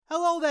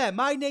Hello there,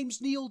 my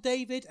name's Neil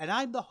David and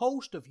I'm the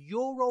host of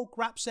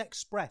Eurograps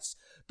Express,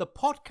 the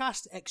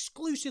podcast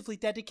exclusively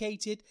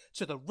dedicated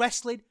to the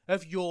wrestling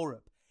of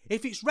Europe.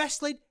 If it's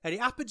wrestling and it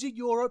happens in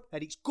Europe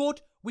and it's good,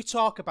 we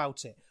talk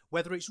about it.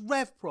 Whether it's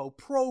Rev Pro,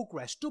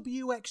 Progress,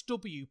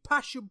 WXW,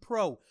 Passion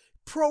Pro,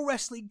 Pro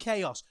Wrestling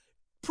Chaos,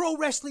 Pro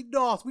Wrestling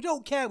North, we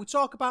don't care, we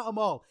talk about them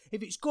all.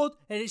 If it's good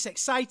and it's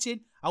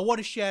exciting, I want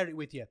to share it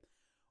with you.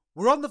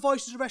 We're on the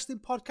Voices of Wrestling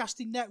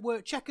Podcasting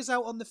Network. Check us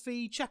out on the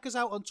feed. Check us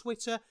out on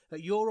Twitter at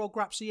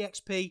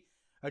EuroGrapsEXP.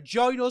 And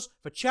join us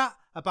for chat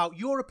about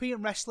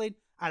European wrestling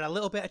and a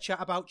little bit of chat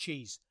about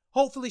cheese.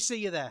 Hopefully see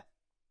you there.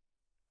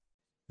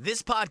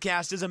 This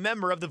podcast is a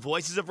member of the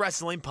Voices of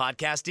Wrestling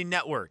Podcasting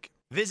Network.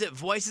 Visit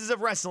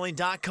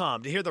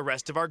voicesofwrestling.com to hear the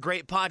rest of our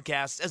great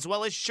podcasts, as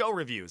well as show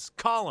reviews,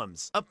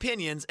 columns,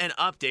 opinions, and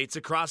updates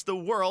across the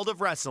world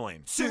of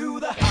wrestling. To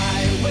the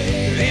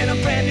highway in a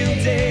brand new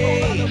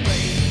day.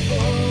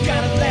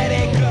 Gotta let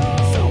it go.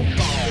 So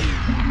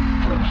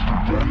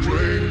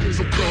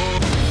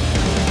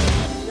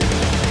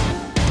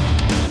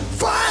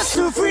fast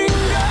to freedom.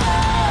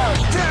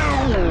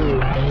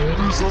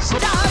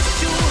 Stars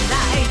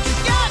tonight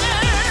together.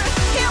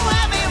 Here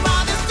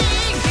everyone is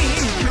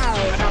singing.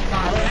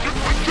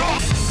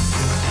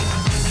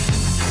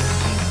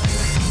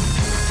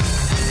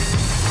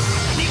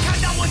 You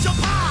can't know what your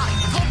part.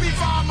 Hope you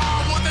find my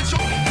one that you.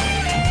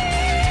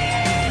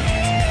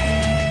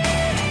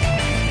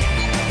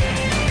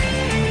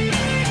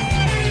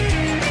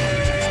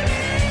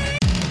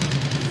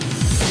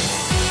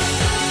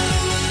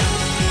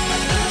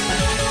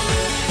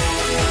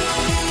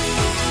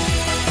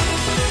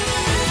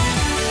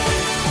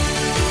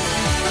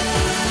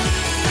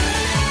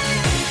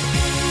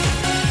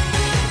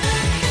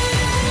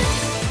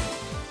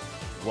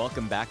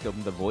 Welcome back to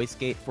Open the Voice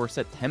Gate for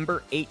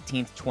September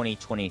 18th,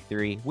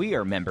 2023. We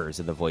are members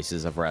of the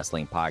Voices of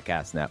Wrestling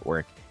Podcast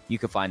Network. You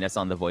can find us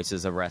on the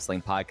Voices of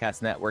Wrestling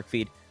Podcast Network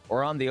feed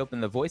or on the Open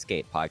the Voice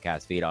Gate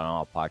podcast feed on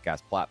all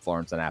podcast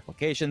platforms and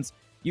applications.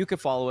 You can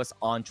follow us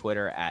on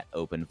Twitter at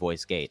Open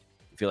Voice Gate.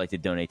 If you'd like to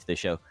donate to the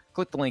show,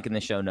 click the link in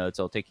the show notes.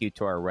 It'll take you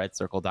to our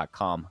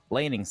redcircle.com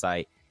landing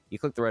site. You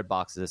click the red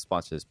boxes to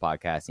sponsor this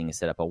podcast, and you can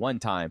set up a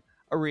one-time,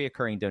 a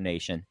reoccurring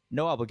donation.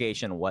 No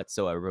obligation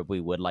whatsoever. We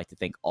would like to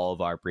thank all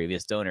of our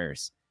previous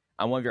donors.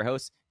 I'm one of your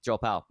hosts, Joel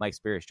Powell. Mike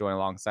Spears joined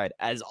alongside,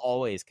 as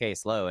always,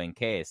 Case Lowe. And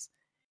Case,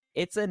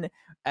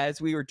 as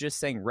we were just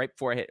saying right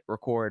before I hit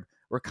record,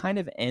 we're kind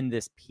of in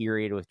this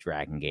period with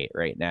Dragongate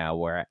right now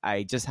where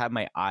I just have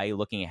my eye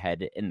looking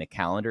ahead in the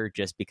calendar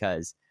just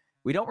because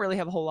we don't really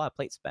have a whole lot of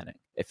plate spinning,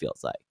 it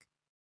feels like.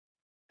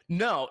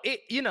 No,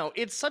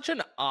 it's such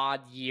an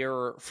odd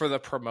year for the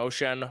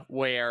promotion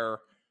where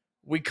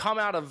we come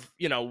out of,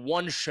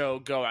 one show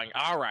going,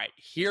 all right,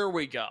 here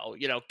we go.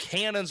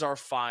 Cannons are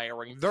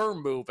firing, they're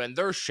moving,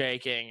 they're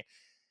shaking,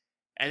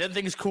 and then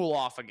things cool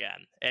off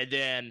again. And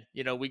then,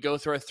 we go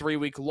through a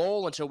 3-week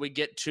lull until we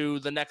get to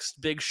the next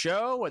big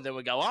show, and then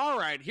we go, all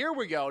right, here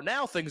we go.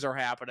 Now things are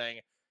happening.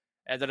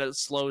 And then it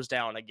slows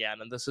down again.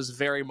 And this is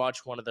very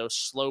much one of those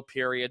slow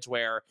periods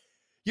where,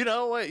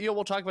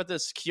 we'll talk about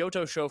this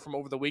Kyoto show from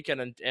over the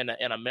weekend in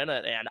a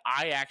minute, and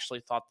I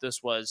actually thought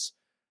this was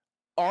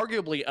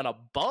arguably an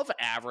above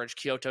average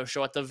Kyoto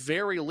show, at the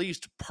very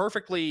least,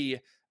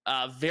 perfectly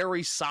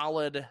very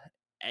solid,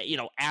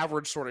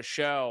 average sort of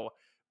show.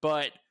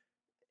 But,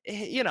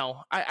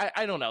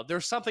 I don't know.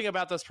 There's something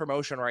about this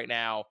promotion right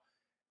now,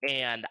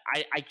 and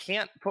I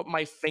can't put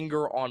my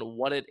finger on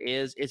what it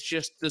is. It's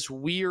just this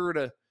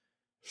weird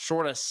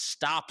sort of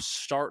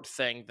stop-start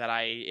thing that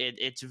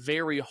it's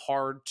very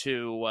hard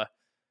to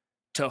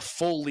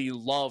fully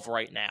love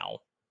right now.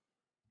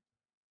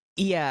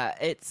 Yeah,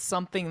 it's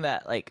something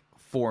that,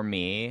 for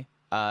me,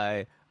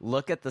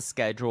 look at the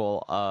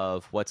schedule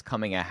of what's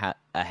coming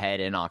ahead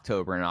in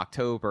October. In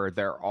October,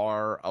 there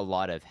are a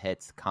lot of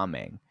hits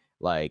coming.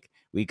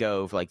 We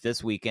go,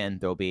 this weekend,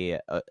 there'll be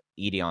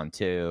Edion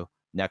 2.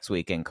 Next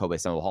weekend, Kobe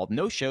Summer Hall.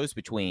 No shows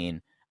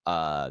between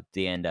the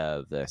end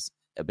of this,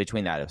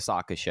 between that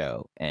Osaka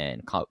show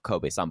and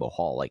Kobe Summer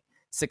Hall.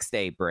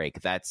 6-day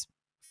break. That's,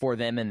 for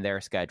them and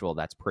their schedule,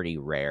 that's pretty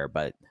rare.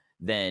 But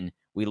then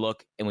we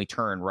look and we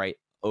turn right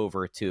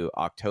over to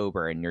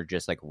October, and you're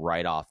just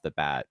right off the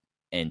bat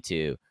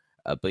into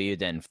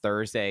then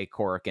Thursday,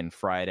 Cork, and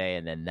Friday,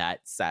 and then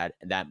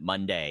that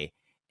Monday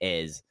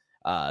is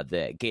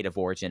the Gate of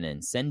Origin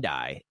in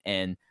Sendai.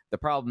 And the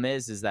problem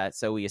is that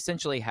so we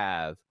essentially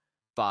have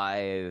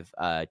 5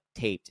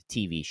 taped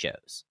TV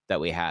shows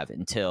that we have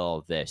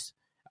until this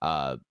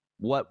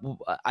what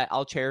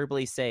I'll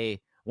charitably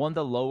say one of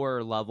the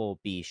lower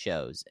level B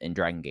shows in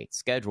Dragon Gate's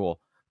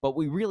schedule, but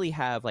we really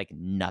have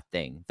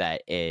nothing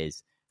that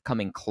is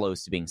coming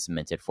close to being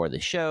cemented for the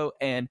show.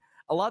 And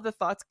a lot of the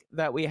thoughts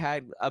that we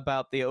had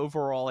about the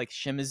overall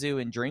Shimizu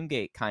and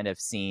Dreamgate kind of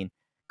scene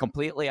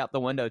completely out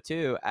the window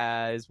too,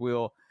 as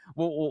we'll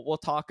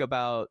talk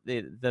about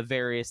the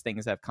various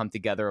things that have come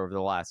together over the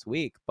last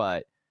week.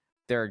 But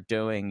they're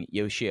doing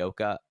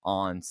Yoshioka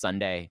on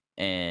Sunday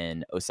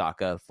in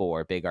Osaka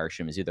for Big R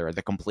Shimizu. They're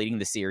completing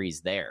the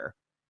series there.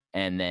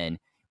 And then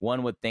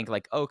one would think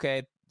like,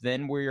 okay,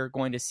 then we're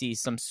going to see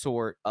some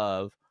sort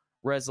of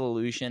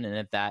resolution, and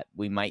if that,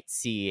 we might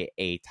see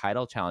a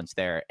title challenge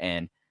there.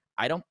 And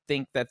I don't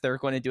think that they're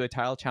going to do a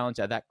title challenge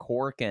at that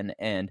Korakuen,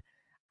 and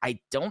I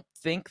don't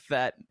think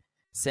that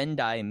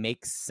Sendai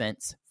makes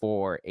sense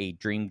for a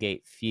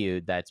Dreamgate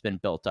feud that's been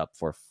built up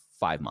for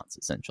 5 months,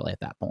 essentially, at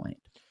that point.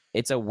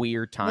 It's a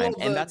weird time.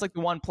 And that's like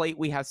the one plate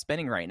we have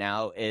spinning right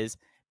now is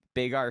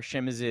Big R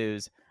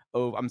Shimizu's,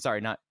 I'm sorry,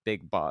 not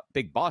Big Boss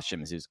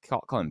Shimizu's,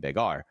 call him Big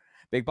R.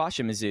 Big Boss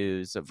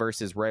Shimizu's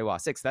versus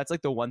Reiwa 6. That's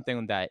like the one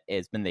thing that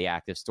has been the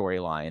active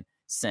storyline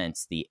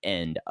since the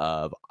end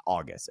of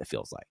August, it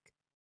feels like.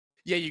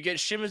 Yeah, you get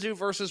Shimizu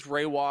versus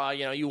Reiwa.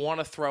 You know, you want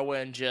to throw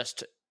in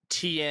just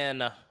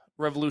TN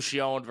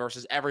Revolucion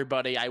versus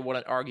everybody. I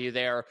wouldn't argue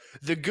there.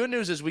 The good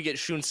news is we get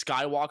Shun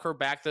Skywalker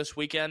back this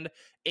weekend,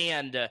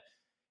 and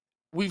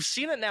we've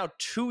seen it now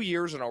 2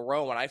 years in a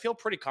row, and I feel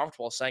pretty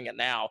comfortable saying it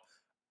now.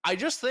 I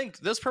just think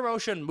this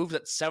promotion moves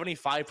at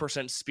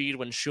 75% speed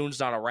when Shun's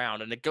not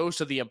around, and it goes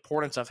to the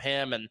importance of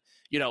him, and,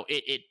 you know,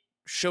 it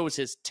shows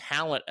his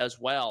talent as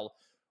well.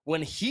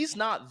 When he's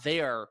not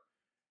there,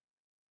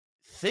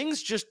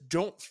 things just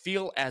don't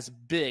feel as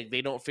big.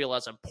 They don't feel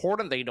as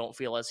important. They don't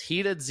feel as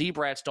heated.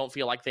 Z-Brats don't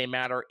feel like they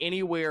matter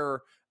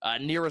anywhere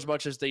near as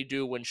much as they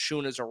do when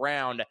Shun is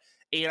around.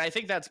 And I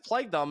think that's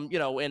plagued them, you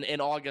know,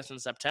 in August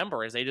and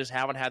September, is they just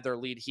haven't had their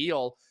lead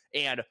heel.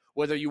 And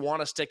whether you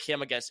want to stick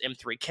him against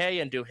M3K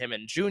and do him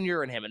in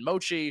Junior and him in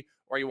Mochi,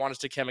 or you want to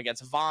stick him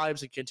against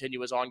Vibes and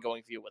continue his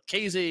ongoing feud with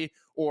KZ,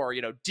 or,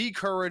 you know,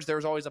 D-Courage,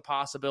 there's always a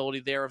possibility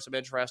there of some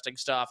interesting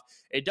stuff.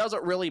 It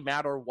doesn't really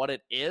matter what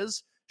it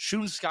is.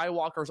 Shun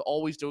Skywalker is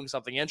always doing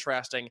something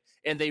interesting,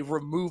 and they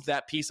removed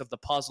that piece of the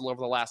puzzle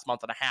over the last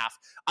month and a half.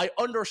 I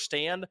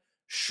understand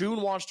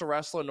Shun wants to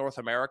wrestle in North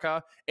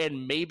America,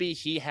 and maybe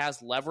he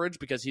has leverage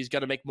because he's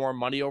going to make more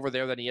money over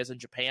there than he is in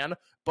Japan.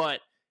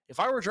 But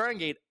if I were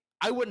Dragongate,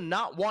 I would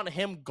not want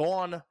him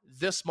gone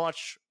this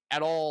much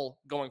at all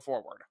going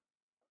forward.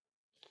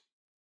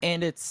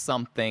 And it's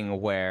something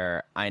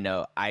where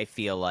I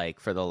feel like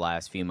for the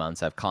last few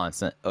months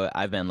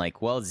I've been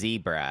like, well,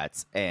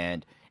 Z-Brats,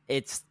 and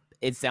it's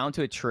down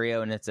to a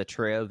trio, and it's a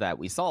trio that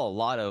we saw a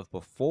lot of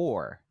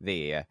before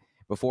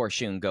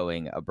Shun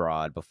going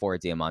abroad, before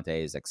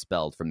Diamante is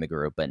expelled from the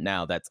group, but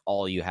now that's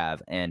all you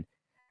have. And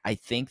I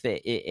think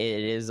that it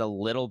is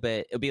it'll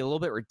be a little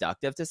bit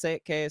reductive to say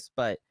it, Case,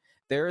 but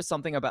there is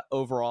something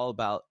overall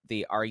about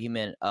the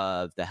argument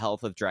of the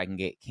health of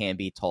Dragongate can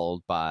be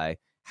told by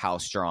how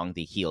strong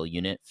the heel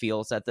unit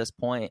feels at this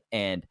point.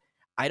 And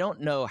I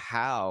don't know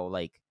how,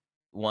 like,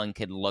 one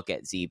could look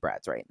at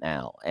Z-Brats right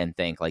now and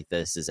think like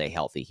this is a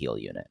healthy heel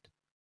unit.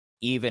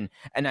 Even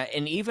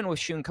with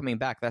Shun coming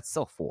back, that's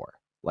still 4.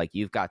 Like,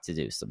 you've got to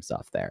do some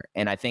stuff there.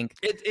 And I think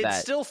it's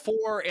still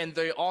 4, and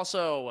they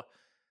also,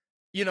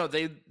 you know,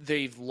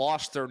 they've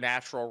lost their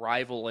natural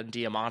rival in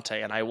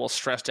Diamante, and I will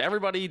stress to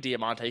everybody,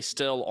 Diamante's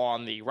still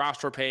on the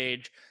roster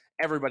page.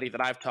 Everybody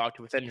that I've talked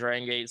to within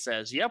Dragongate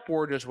says, yep,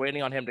 we're just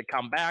waiting on him to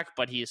come back,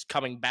 but he's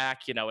coming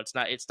back. You know, it's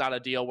not a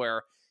deal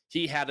where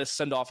he had a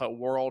send-off at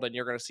World and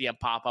you're going to see him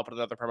pop up at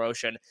another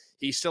promotion.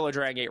 He's still a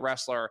Dragongate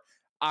wrestler.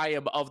 I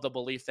am of the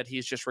belief that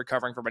he's just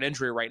recovering from an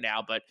injury right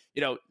now. But,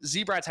 you know,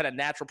 Z-Brats had a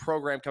natural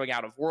program coming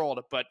out of World,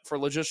 but for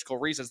logistical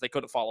reasons, they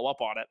couldn't follow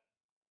up on it.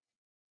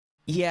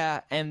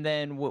 Yeah, and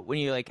then when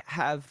you, like,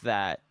 have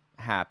that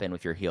happen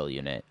with your heel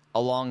unit,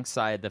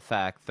 alongside the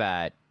fact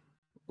that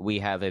we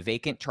have a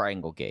vacant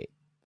Triangle Gate,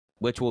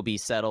 which will be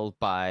settled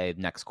by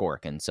next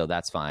Korakuen, so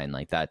that's fine.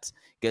 Like, that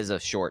gives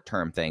us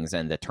short-term things,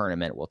 and the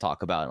tournament we'll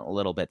talk about in a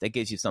little bit. That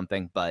gives you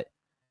something, but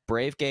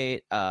Brave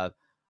Gate, the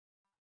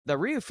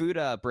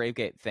Ryufuda Brave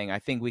Gate thing, I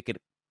think we could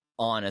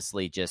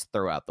honestly just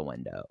throw out the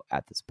window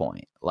at this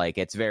point. Like,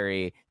 it's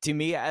very, to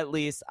me at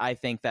least, I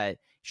think that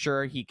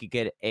sure, he could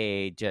get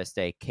just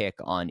a kick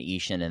on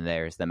Ishin and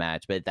there's the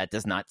match, but that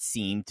does not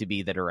seem to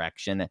be the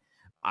direction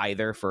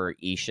either for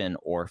Ishin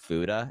or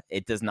Fuda.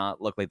 It does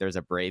not look like there's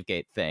a Brave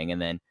Gate thing,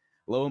 and then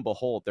lo and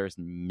behold, there's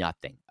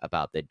nothing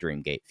about the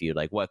Dreamgate feud.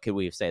 Like, what could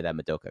we say that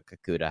Madoka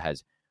Kakuta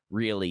has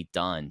really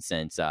done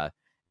since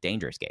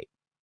Dangerous Gate?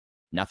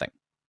 Nothing.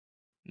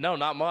 No,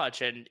 not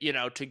much. And, you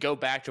know, to go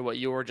back to what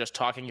you were just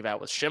talking about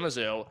with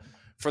Shimizu,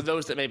 for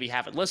those that maybe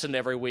haven't listened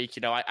every week,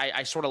 you know,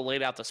 I sort of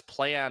laid out this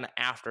plan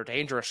after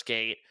Dangerous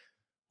Gate,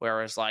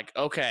 where it's like,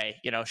 okay,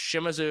 you know,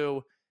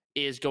 Shimizu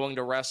is going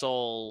to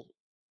wrestle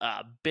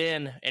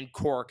Ben and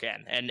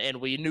Korakuen,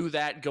 and we knew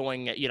that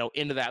going, you know,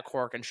 into that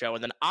Korakuen show.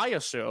 And then I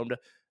assumed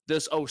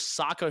this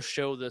Osaka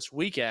show this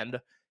weekend,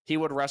 he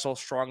would wrestle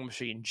Strong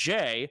Machine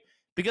J,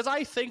 because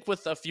I think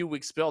with a few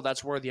weeks build,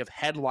 that's worthy of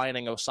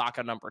headlining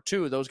Osaka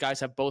 #2. Those guys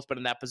have both been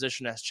in that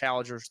position as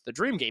challengers to the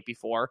Dreamgate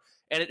before,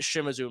 and it's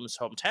Shimizu's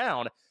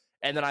hometown.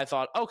 And then I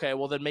thought, okay,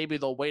 well, then maybe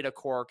they'll wait a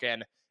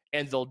Korakuen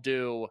and they'll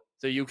do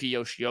the Yuki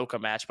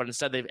Yoshioka match, but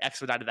instead they've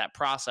expedited that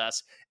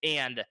process.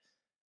 And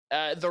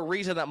the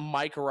reason that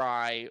Mike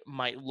Rai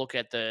might look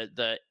at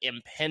the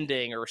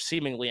impending or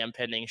seemingly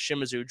impending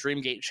Shimizu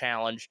Dreamgate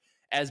challenge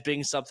as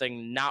being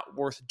something not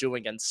worth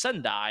doing in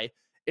Sendai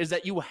is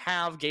that you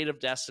have Gate of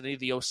Destiny,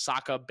 the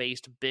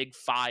Osaka-based Big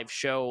 5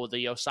 show,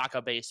 the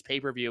Osaka-based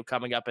pay-per-view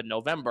coming up in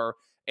November.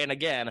 And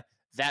again,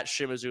 that's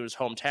Shimizu's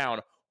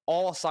hometown.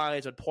 All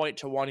signs would point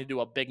to wanting to do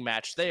a big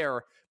match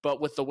there,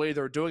 but with the way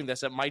they're doing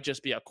this, it might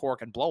just be a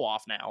cork and blow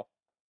off now.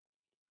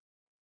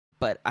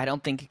 But I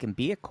don't think it can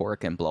be a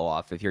cork and blow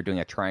off if you're doing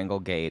a Triangle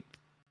Gate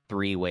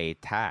 3-way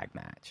tag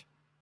match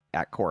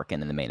at Cork in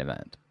the main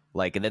event.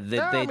 Like they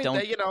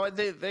don't.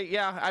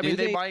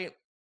 They might.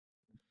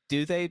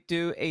 Do they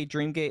do a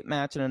Dreamgate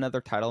match and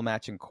another title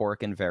match in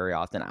Cork and very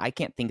often? I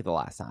can't think of the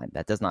last time.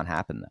 That does not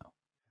happen though.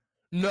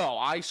 No,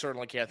 I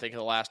certainly can't think of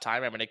the last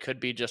time. I mean, it could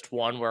be just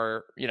one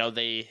where,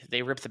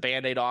 they rip the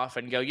Band-Aid off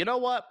and go, you know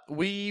what?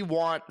 We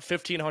want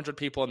 1,500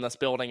 people in this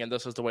building, and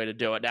this is the way to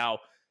do it. Now,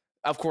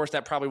 of course,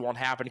 that probably won't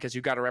happen because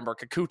you've got to remember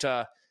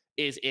Kakuta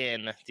is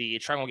in the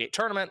Triangle Gate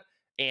tournament,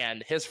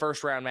 and his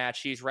first round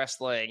match, he's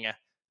wrestling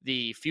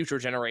the future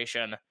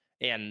generation,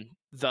 and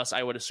thus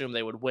I would assume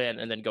they would win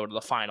and then go to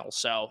the finals.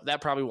 So that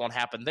probably won't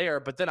happen there,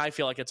 but then I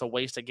feel like it's a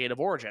waste of Gate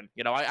of Origin.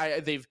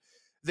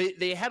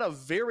 They had a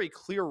very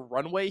clear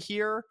runway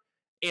here,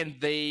 and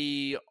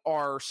they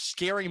are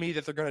scaring me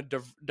that they're going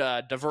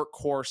to divert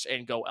course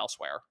and go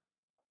elsewhere.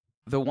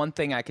 The one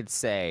thing I could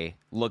say,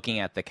 looking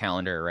at the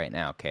calendar right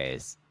now,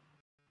 Case,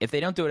 if they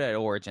don't do it at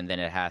Origin, then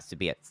it has to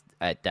be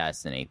at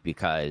Destiny,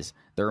 because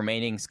the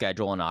remaining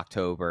schedule in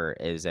October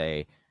is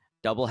a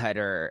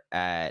doubleheader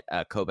at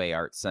Kobe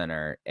Arts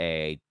Center,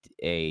 a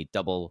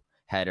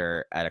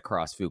doubleheader at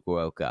Across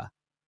Fukuoka.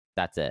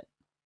 That's it.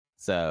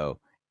 So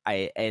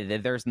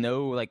there's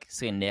no like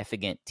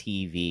significant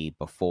TV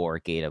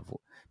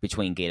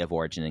between Gate of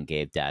Origin and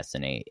Gate of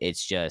Destiny.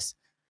 It's just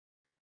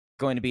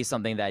going to be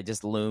something that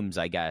just looms,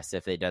 I guess,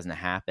 if it doesn't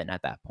happen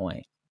at that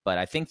point. But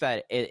I think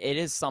that it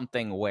is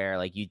something where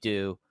like you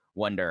do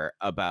wonder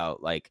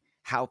about like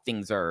how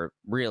things are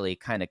really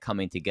kind of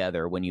coming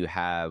together when you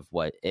have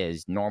what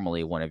is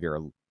normally one of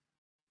your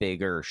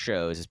bigger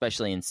shows,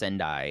 especially in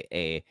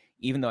Sendai.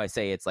 Even though I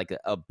say it's like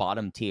a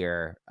bottom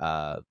tier,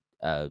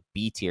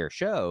 B tier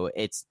show,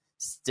 it's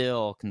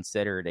still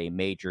considered a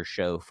major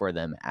show for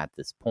them at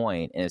this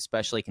point, and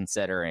especially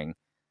considering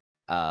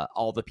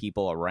all the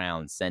people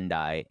around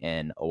Sendai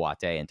and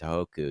Owate and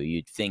Tohoku,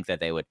 you'd think that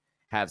they would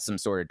have some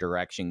sort of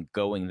direction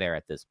going there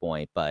at this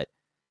point, but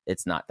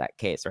it's not that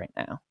case right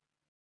now.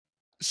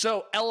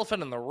 So,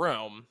 elephant in the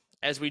room,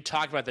 as we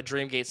talk about the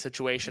Dreamgate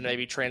situation,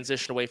 maybe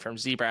transition away from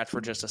Z-Brats for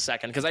just a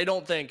second, because I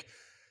don't think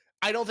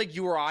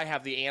you or I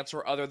have the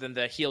answer other than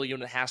the heel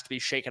unit has to be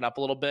shaken up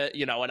a little bit,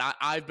 and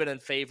I've been in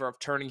favor of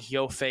turning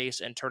Hyo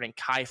face and turning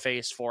Kai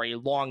face for a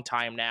long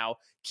time now.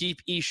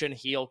 Keep Ishin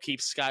heel, keep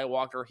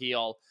Skywalker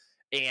heel,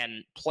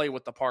 and play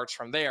with the parts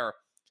from there.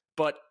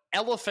 But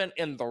elephant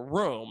in the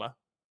room,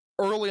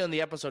 early in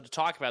the episode to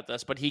talk about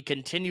this, but he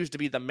continues to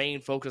be the main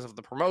focus of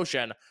the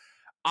promotion.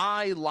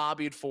 I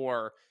lobbied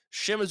for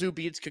Shimizu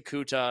beats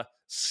Kakuta,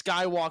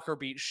 Skywalker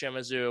beats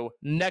Shimizu.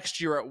 Next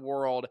year at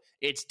World,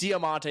 it's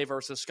Diamante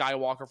versus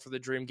Skywalker for the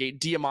Dreamgate.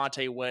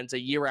 Diamante wins a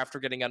year after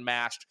getting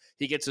unmatched.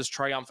 He gets his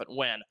triumphant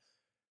win.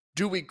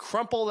 Do we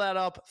crumple that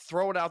up,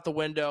 throw it out the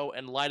window,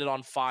 and light it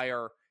on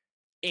fire,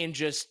 and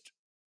just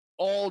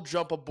all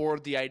jump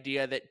aboard the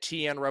idea that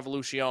TN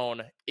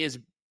Revolucion is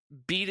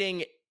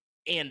beating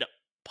and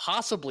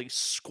possibly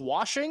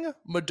squashing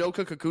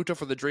Madoka Kakuta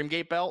for the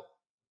Dreamgate belt?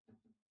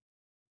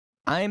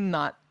 I'm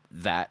not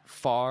that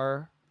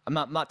far. I'm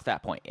not to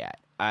that point yet.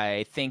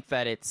 I think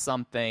that it's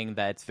something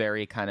that's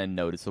very kind of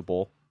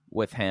noticeable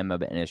with him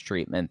in his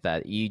treatment,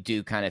 that you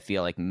do kind of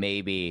feel like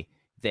maybe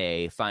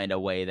they find a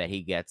way that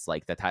he gets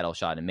like the title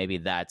shot, and maybe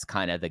that's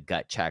kind of the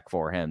gut check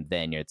for him.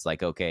 Then it's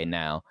like, okay,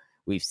 now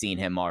we've seen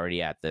him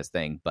already at this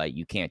thing, but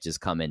you can't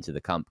just come into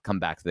the come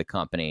back to the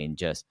company and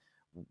just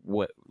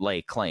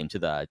lay claim to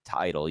the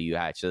title. You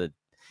actually,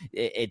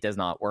 it does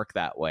not work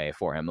that way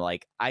for him.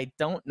 Like, I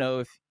don't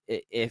know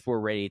if we're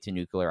ready to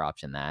nuclear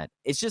option that.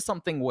 It's just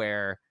something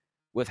where,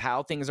 with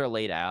how things are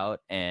laid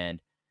out and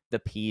the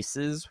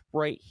pieces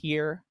right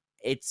here,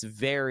 it's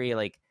very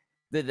like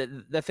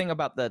the thing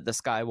about the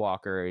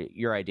Skywalker,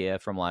 your idea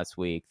from last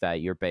week,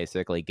 that you're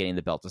basically getting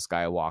the belt to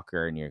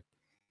Skywalker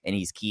and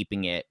he's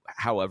keeping it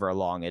however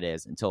long it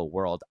is until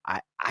World.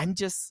 I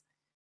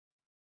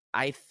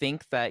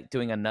think that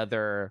doing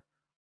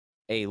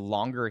a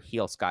longer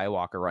heel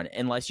Skywalker run,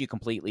 unless you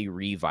completely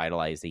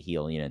revitalize the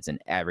heel units and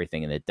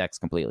everything and the deck's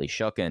completely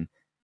shooken,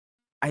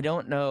 I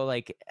don't know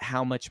like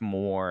how much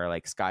more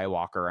like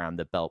Skywalker around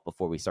the belt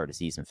before we start to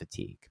see some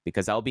fatigue,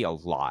 because that'll be a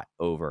lot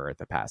over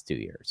the past 2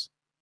 years.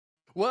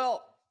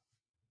 Well,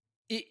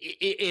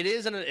 it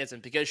is and it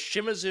isn't, because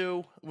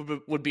Shimizu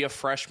would be a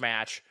fresh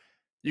match.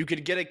 You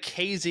could get a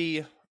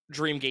KZ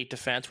Dreamgate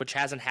defense, which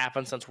hasn't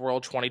happened since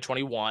World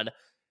 2021.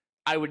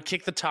 I would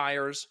kick the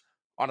tires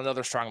on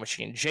another Strong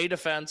Machine J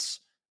defense.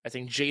 I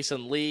think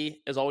Jason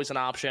Lee is always an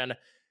option.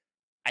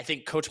 I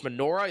think Coach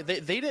Minoura,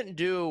 they didn't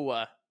do...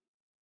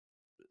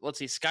 let's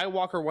see,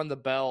 Skywalker won the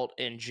belt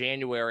in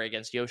January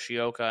against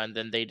Yoshioka, and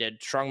then they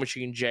did Strong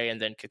Machine J and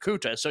then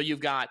Kakuta. So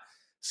you've got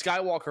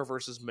Skywalker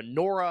versus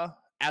Minoura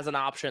as an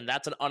option.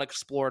 That's an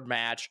unexplored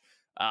match.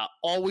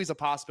 Always a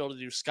possibility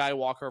to do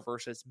Skywalker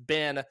versus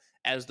Ben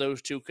as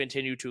those two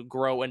continue to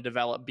grow and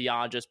develop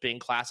beyond just being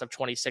class of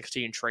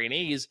 2016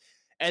 trainees.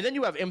 And then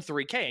you have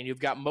M3K, and you've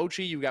got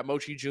Mochi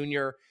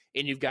Jr.,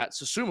 and you've got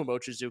Susumu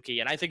Mochizuki.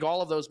 And I think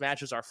all of those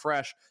matches are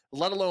fresh,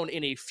 let alone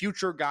any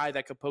future guy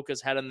that could poke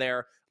his head in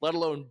there, let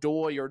alone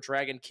Doi or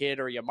Dragon Kid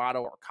or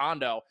Yamato or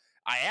Kondo.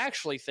 I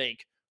actually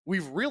think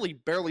we've really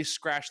barely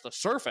scratched the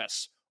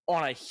surface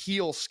on a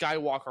heel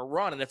Skywalker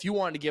run. And if you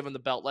wanted to give him the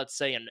belt, let's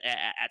say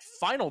at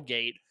Final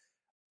Gate,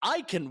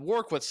 I can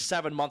work with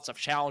 7 months of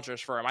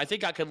challengers for him. I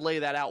think I could lay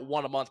that out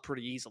one a month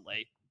pretty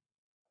easily.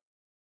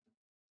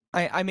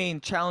 I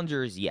mean,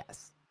 challengers,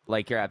 yes.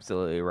 Like, you're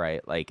absolutely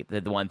right. Like,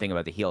 the one thing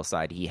about the heel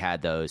side, he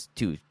had those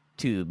two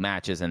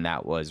matches, and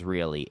that was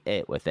really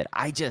it with it.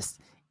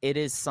 It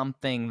is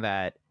something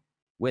that,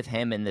 with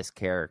him in this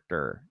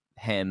character,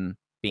 him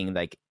being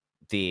like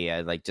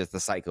the just the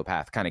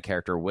psychopath kind of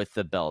character with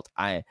the belt,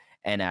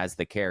 and as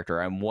the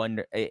character, I'm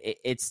wondering,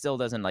 it still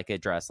doesn't like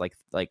address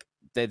like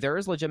there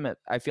is legitimate.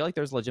 I feel like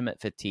there's legitimate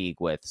fatigue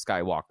with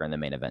Skywalker in the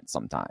main event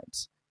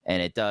sometimes,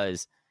 and it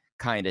does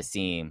kind of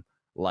seem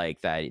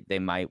like that they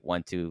might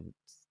want to,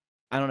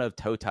 I don't know,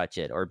 toe touch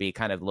it or be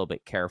kind of a little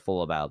bit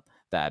careful about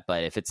that.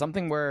 But if it's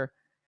something where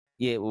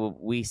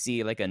we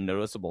see like a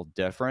noticeable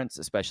difference,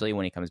 especially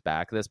when he comes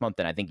back this month,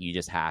 then I think you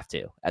just have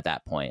to, at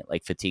that point,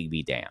 like, fatigue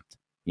be damned,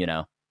 you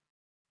know?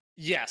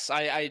 Yes,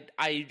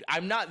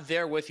 I'm not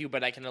there with you,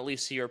 but I can at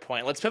least see your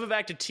point. Let's pivot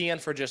back to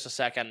TN for just a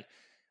second.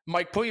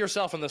 Mike, put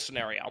yourself in this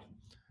scenario.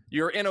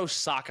 You're in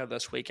Osaka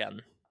this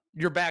weekend.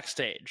 You're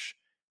backstage,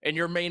 and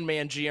your main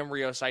man, GM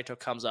Ryo Saito,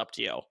 comes up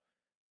to you,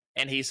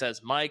 and he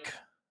says, Mike,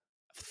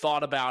 I've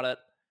thought about it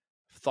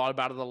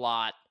a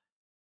lot.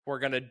 We're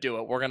going to do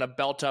it. We're going to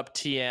belt up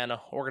TN.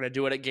 We're going to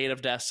do it at Gate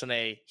of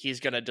Destiny. He's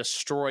going to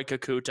destroy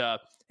Kakuta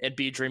and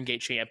be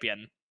Dreamgate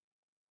champion.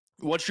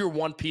 What's your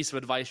one piece of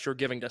advice you're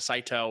giving to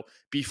Saito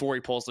before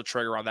he pulls the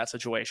trigger on that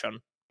situation?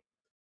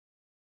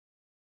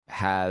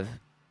 Have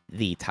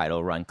the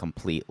title run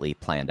completely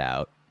planned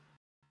out.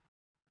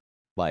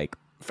 Like,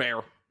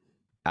 fair.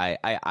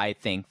 I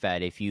think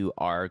that if you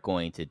are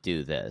going to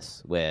do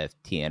this with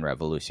TN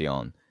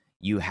Revolucion,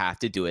 you have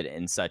to do it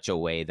in such a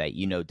way that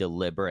you know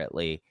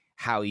deliberately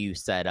how you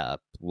set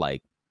up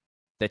like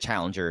the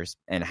challengers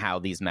and how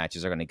these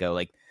matches are going to go.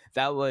 Like,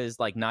 that was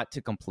like not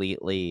to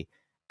completely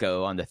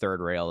go on the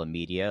third rail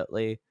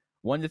immediately.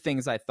 One of the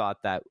things I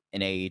thought that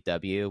in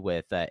AEW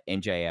with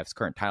MJF's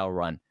current title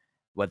run,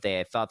 what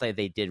they thought that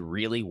they did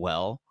really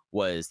well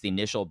was the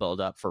initial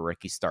build up for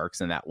Ricky Starks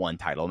in that one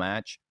title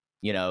match.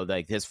 You know,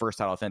 like his first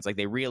title defense, like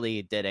they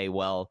really did a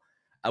well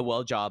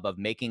job of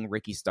making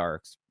Ricky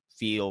Starks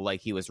feel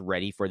like he was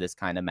ready for this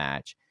kind of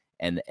match.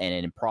 And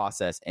in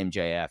process,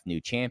 MJF,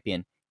 new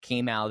champion,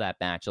 came out of that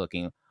match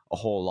looking a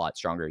whole lot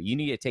stronger. You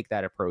need to take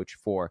that approach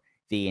for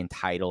the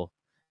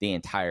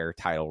entire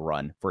title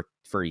run for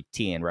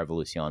TN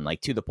Revolucion,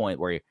 like to the point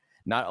where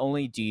not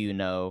only do you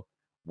know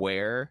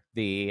where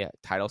the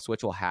title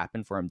switch will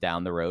happen for him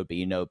down the road, but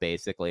you know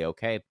basically,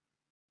 okay,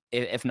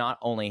 if not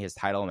only his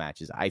title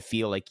matches, I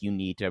feel like you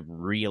need to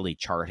really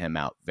chart him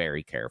out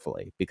very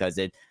carefully, because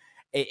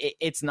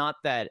it's not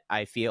that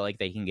I feel like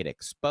they can get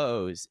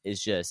exposed.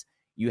 It's just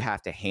you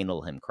have to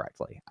handle him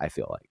correctly, I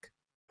feel like.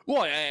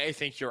 Well, I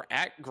think you're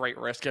at great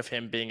risk of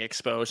him being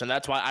exposed, and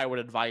that's why I would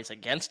advise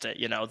against it.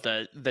 You know,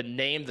 the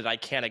name that I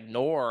can't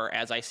ignore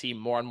as I see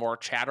more and more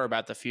chatter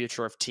about the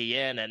future of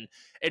TN,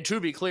 and to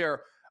be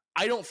clear,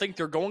 I don't think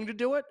they're going to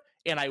do it,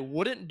 and I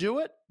wouldn't do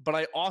it, but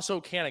I also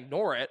can't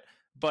ignore it.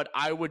 But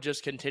I would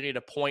just continue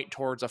to point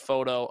towards a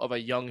photo of a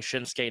young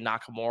Shinsuke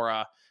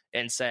Nakamura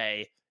and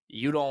say,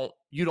 you don't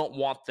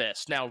want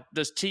this. Now,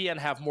 does TN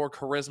have more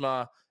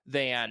charisma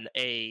than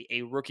a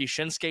rookie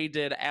Shinsuke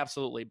did?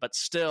 Absolutely. But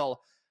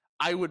still,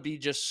 I would be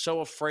just so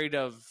afraid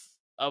of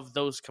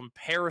those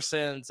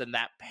comparisons and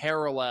that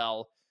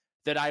parallel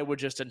that I would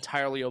just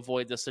entirely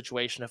avoid this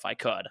situation if I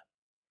could.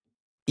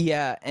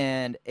 Yeah,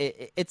 and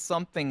it's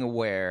something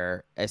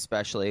where,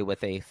 especially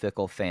with a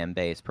fickle fan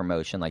base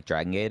promotion like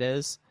Dragongate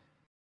is,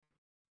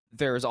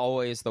 there's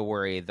always the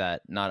worry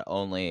that not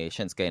only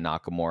Shinsuke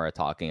Nakamura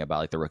talking about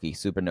like the rookie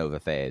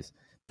supernova phase,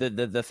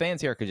 the fans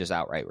here could just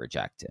outright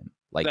reject him,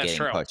 like That's getting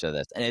true. pushed to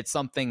this. And it's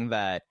something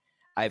that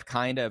I've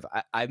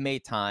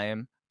made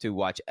time to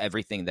watch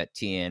everything that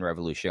TN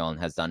Revolution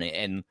has done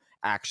and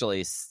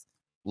actually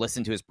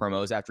listen to his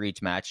promos after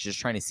each match, just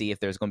trying to see if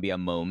there's going to be a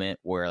moment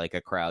where like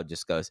a crowd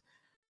just goes,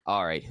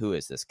 all right, who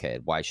is this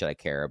kid? Why should I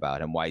care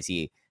about him? Why is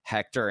he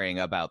hectoring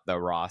about the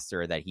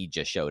roster that he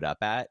just showed up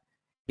at?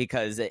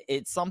 Because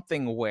it's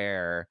something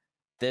where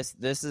this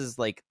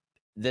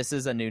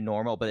is a new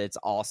normal, but it's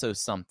also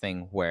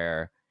something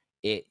where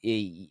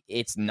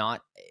it's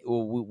not.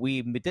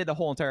 We did a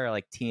whole entire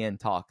like TN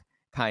talk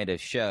kind of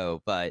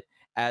show, but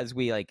as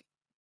we like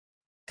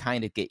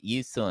kind of get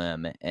used to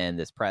him and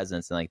this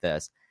presence and like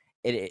this,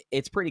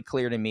 it's pretty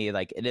clear to me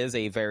like it is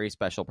a very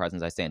special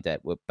presence. I stand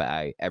at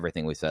by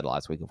everything we said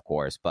last week, of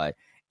course, but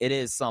it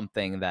is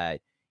something that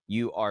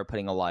you are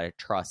putting a lot of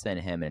trust in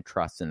him and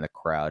trust in the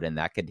crowd, and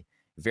that could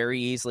very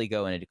easily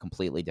go in a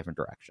completely different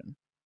direction.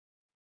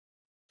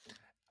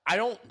 I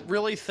don't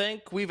really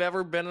think we've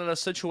ever been in a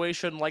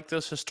situation like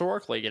this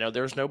historically.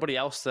 There's nobody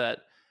else that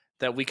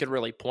we could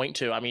really point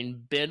to. I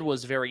mean, Ben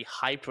was very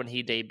hyped when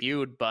he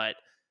debuted, but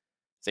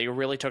they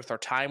really took their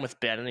time with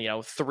Ben.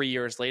 3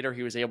 years later,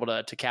 he was able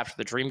to capture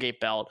the Dreamgate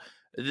belt.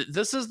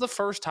 This is the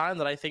first time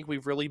that I think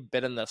we've really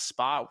been in this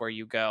spot where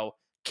you go,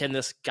 can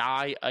this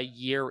guy a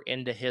year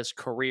into his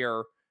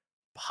career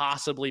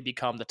possibly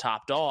become the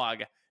top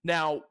dog?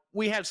 Now,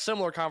 we had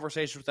similar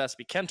conversations with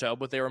SB Kento,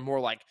 but they were more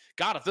like,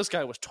 God, if this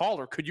guy was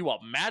taller, could you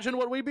imagine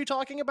what we'd be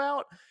talking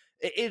about?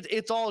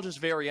 It's all just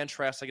very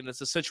interesting, and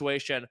it's a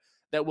situation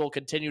that will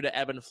continue to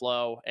ebb and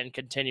flow and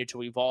continue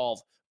to evolve.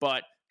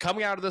 But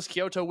coming out of this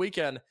Kyoto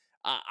weekend,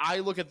 I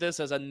look at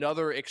this as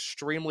another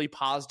extremely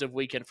positive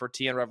weekend for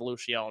TN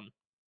Revolucion.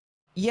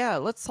 Yeah,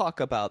 let's talk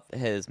about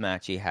his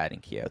match he had in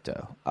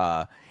Kyoto.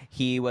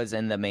 He was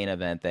in the main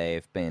event.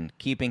 They've been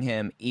keeping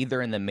him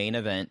either in the main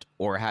event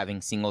or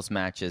having singles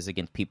matches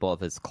against people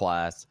of his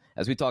class.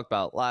 As we talked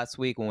about last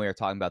week when we were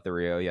talking about the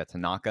Ryoya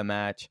Tanaka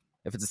match,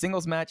 if it's a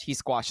singles match, he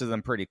squashes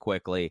them pretty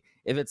quickly.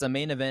 If it's a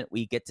main event,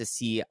 we get to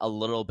see a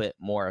little bit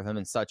more of him,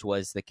 and such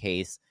was the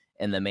case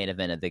in the main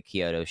event of the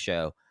Kyoto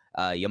show.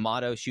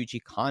 Yamato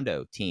Shuji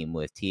Kondo team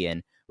with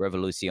TN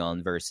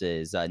Revolucion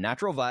versus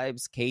Natural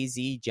Vibes,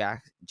 KZ,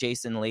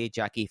 Jason Lee,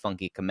 Jackie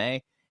Funky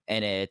Kamei,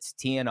 and it's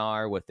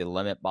TNR with the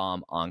Limit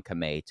Bomb on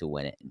Kamei to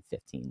win it in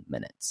 15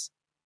 minutes.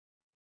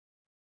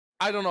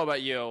 I don't know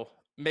about you.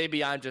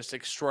 Maybe I'm just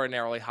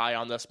extraordinarily high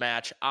on this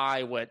match.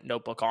 I went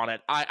notebook on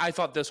it. I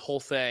thought this whole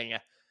thing,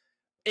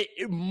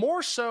 it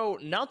more so,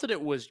 not that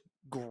it was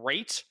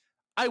great,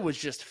 I was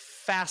just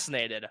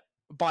fascinated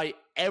by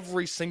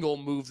every single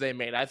move they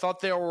made. I thought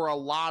there were a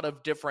lot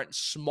of different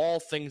small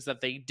things that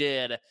they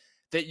did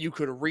that you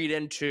could read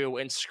into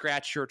and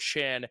scratch your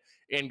chin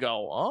and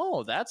go,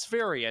 oh, that's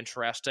very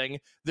interesting.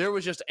 There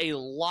was just a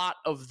lot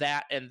of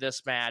that in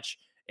this match,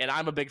 and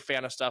I'm a big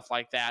fan of stuff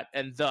like that,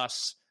 and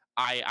thus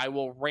I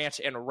will rant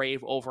and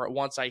rave over it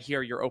once I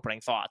hear your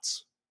opening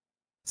thoughts.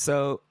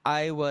 So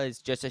I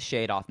was just a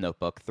shade off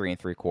notebook, 3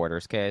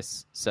 3/4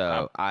 case.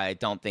 So I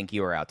don't think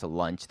you were out to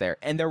lunch there.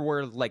 And there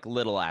were like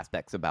little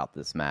aspects about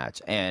this match.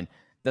 And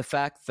the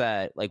fact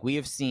that like we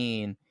have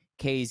seen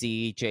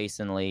KZ,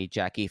 Jason Lee,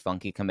 Jackie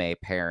Funky Kamei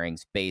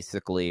pairings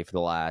basically for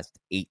the last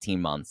 18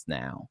 months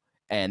now.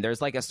 And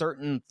there's like a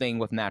certain thing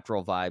with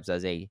Natural Vibes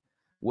as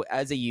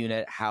a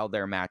unit, how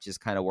their matches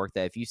kind of work,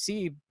 that if you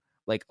see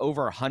like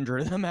over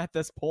 100 of them at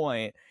this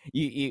point,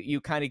 you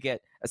kind of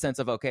get a sense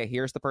of, okay,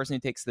 here's the person who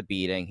takes the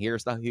beating,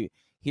 here's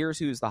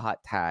who's the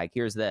hot tag,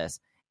 here's this.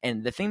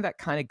 And the thing that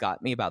kind of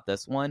got me about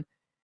this one,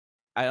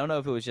 I don't know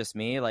if it was just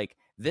me, like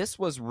this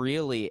was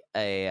really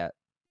a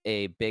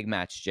big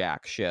match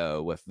Jack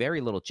show with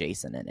very little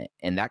Jason in it,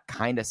 and that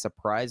kind of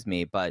surprised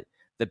me. But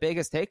the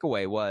biggest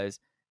takeaway was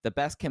the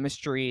best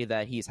chemistry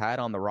that he's had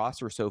on the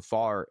roster so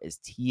far is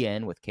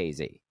TN with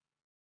KZ.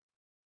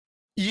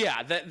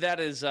 Yeah, that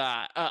is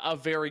a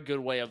very good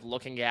way of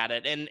looking at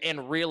it.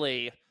 And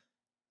really,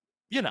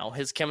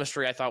 his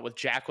chemistry I thought with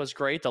Jack was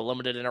great. The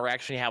limited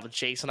interaction he had with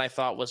Jason I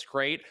thought was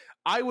great.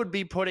 I would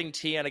be putting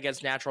TN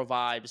against Natural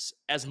Vibes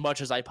as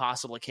much as I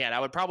possibly can. I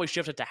would probably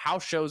shift it to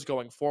house shows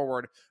going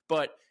forward.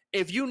 But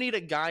if you need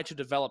a guy to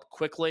develop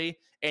quickly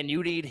and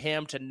you need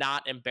him to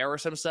not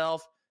embarrass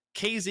himself,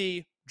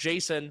 KZ,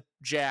 Jason,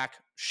 Jack,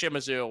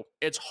 Shimizu,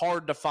 it's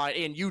hard to find,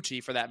 and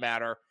UT for that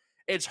matter,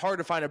 it's hard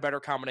to find a better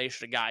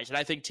combination of guys. And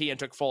I think TN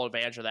took full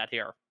advantage of that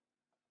here.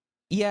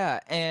 Yeah,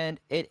 and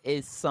it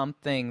is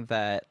something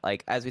that,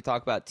 like, as we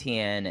talk about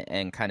TN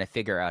and kind of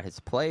figure out his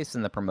place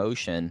in the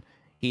promotion,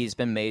 he's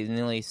been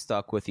mainly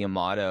stuck with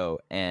Yamato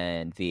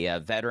and the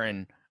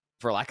veteran,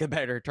 for lack of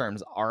better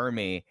terms,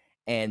 army.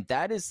 And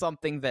that is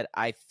something that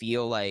I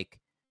feel like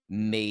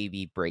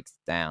maybe breaks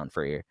down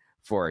for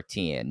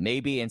TN.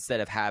 Maybe instead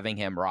of having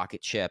him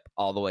rocket ship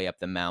all the way up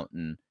the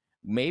mountain,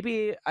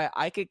 maybe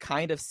I could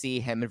kind of see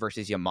him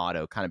versus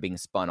Yamato kind of being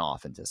spun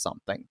off into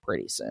something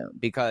pretty soon,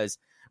 because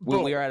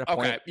we are at a point.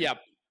 Okay, yeah.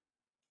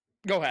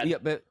 Go ahead. Yeah,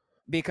 but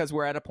because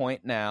we're at a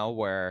point now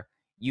where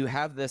you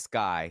have this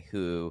guy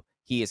who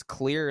he is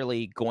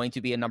clearly going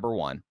to be a number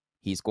one.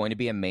 He's going to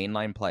be a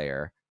mainline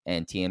player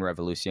in TN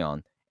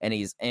Revolucion, and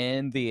he's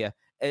in the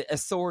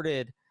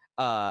assorted,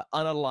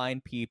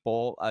 unaligned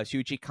people.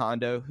 Shuji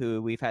Kondo, who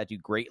we've had to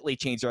greatly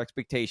change our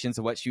expectations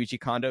of what Shuji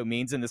Kondo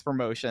means in this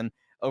promotion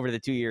over the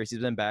 2 years he's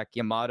been back.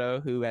 Yamato,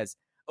 who has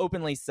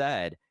openly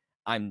said,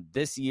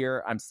 this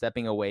year I'm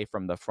stepping away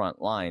from the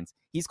front lines.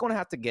 He's going to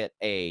have to get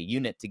a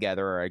unit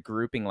together or a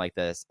grouping like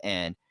this.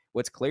 And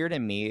what's clear to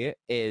me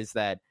is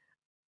that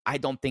I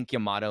don't think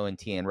Yamato and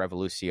TN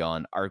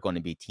Revolucion are going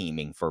to be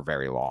teaming for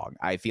very long.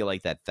 I feel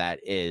like that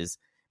is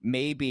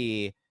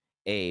maybe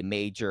a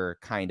major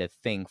kind of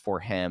thing for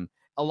him,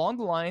 along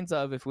the lines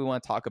of, if we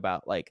want to talk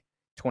about like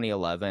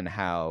 2011,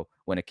 how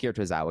when Akira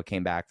Tozawa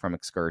came back from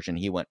excursion,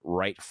 he went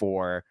right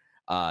for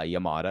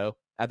Yamato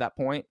at that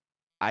point.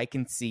 I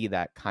can see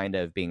that kind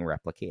of being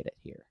replicated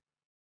here.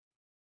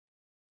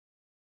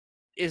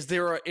 Is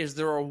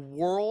there a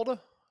world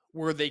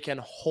where they can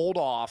hold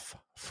off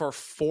for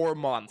 4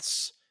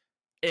 months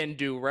and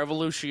do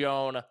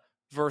Revolucion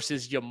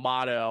versus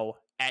Yamato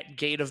at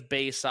Gate of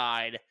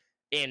Bayside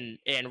in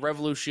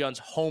Revolution's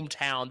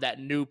hometown, that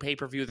new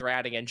pay-per-view they're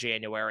adding in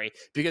January,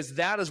 because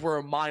that is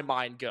where my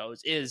mind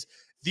goes, is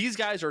these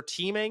guys are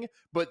teaming,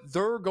 but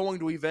they're going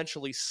to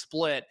eventually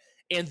split,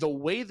 and the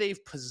way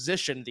they've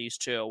positioned these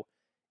two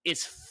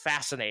is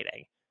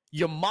fascinating.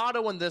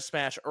 Yamato in this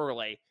match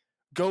early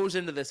goes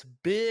into this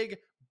big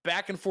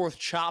back and forth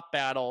chop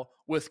battle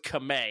with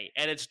Kamei,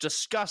 and it's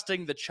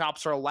disgusting. The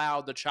chops are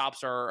loud, the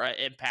chops are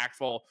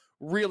impactful.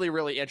 Really,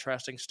 really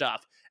interesting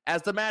stuff.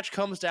 As the match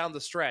comes down the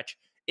stretch,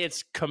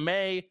 it's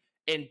Kamei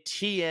and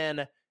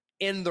Tien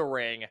in the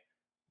ring.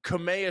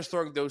 Kamei is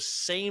throwing those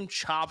same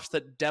chops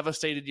that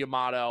devastated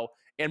Yamato,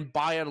 and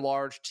by and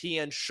large,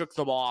 Tien shook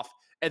them off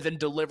and then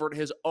delivered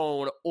his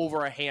own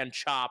over a hand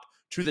chop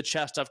to the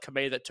chest of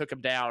Kamei that took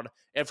him down,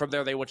 and from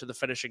there they went to the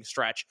finishing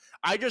stretch.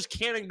 I just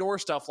can't ignore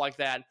stuff like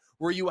that,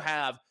 where you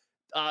have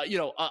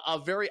a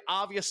very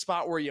obvious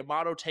spot where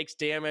Yamato takes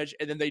damage,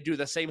 and then they do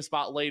the same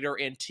spot later,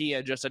 and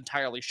Tien just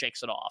entirely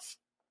shakes it off.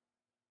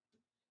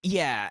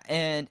 Yeah,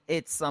 and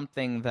it's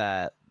something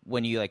that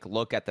when you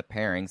look at the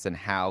pairings and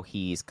how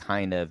he's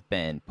kind of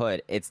been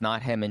put, it's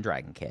not him and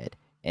Dragongate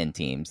in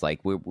teams.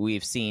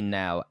 We've seen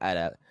now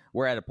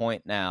we're at a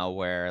point now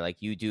where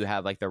you do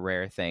have the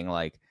rare thing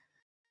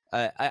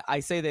I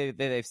say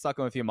they've stuck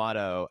him with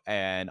Yamato,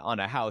 and on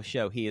a house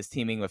show he is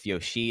teaming with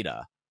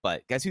Yoshida.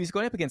 But guess who's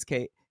going up against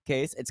Case?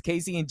 It's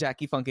KZ and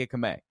Jackie Funky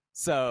Kamei.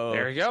 So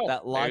there you go.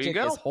 That logic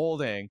is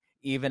holding,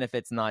 even if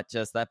it's not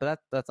just that. But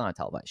that's not a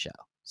televised show.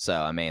 So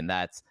I mean,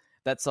 that's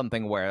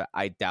something where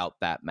I doubt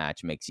that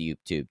match makes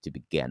YouTube to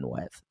begin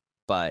with.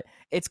 But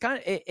it's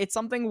it's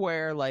something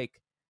where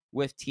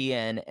with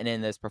Tien and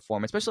in this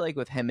performance, especially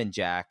with him and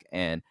Jack,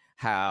 and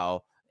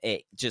how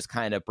it just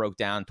kind of broke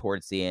down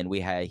towards the end.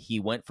 He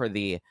went for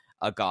the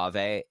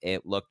agave.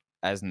 It looked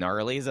as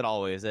gnarly as it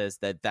always is.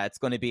 That's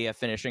going to be a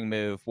finishing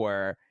move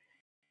where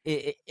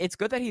it's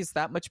good that he's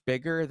that much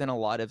bigger than a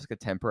lot of his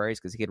contemporaries,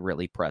 because he could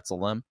really pretzel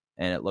them,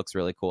 and it looks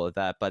really cool at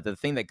that. But the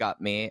thing that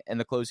got me in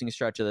the closing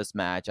stretch of this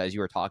match, as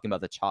you were talking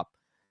about the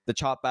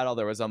chop battle,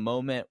 there was a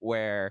moment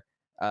where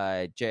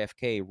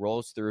JFK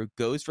rolls through,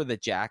 goes for the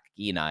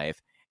Jackie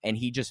knife, and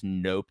he just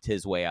noped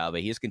his way out of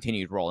it. He just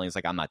continued rolling. He's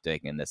like, I'm not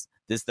taking this.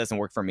 This doesn't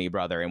work for me,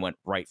 brother, and went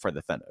right for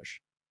the finish.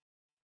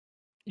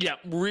 Yeah,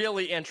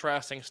 really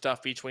interesting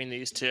stuff between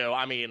these two.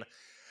 I mean,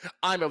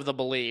 I'm of the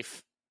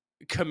belief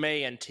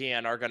Kamei and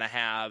Tien are going to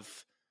have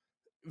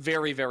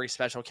very, very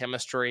special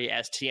chemistry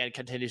as Tien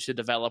continues to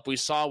develop. We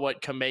saw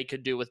what Kamei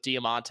could do with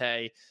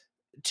Diamante.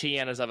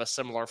 Tien is of a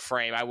similar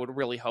frame. I would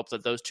really hope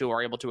that those two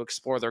are able to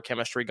explore their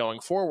chemistry going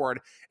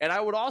forward. And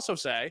I would also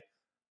say,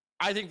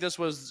 I think this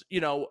was,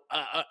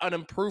 an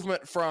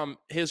improvement from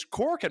his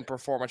Korakuen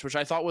performance, which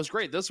I thought was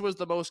great. This was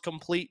the most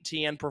complete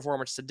Tien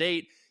performance to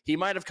date. He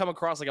might have come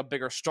across like a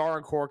bigger star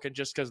in Korakuen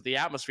just because of the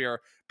atmosphere,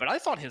 but I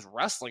thought his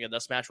wrestling in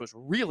this match was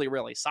really,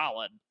 really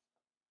solid.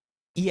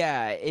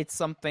 Yeah, it's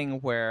something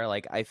where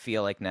I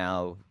feel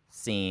now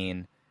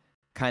seeing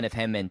kind of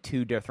him in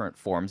two different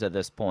forms at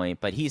this point,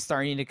 but he's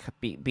starting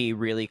to be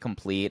really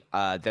complete.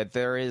 That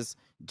there is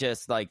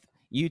just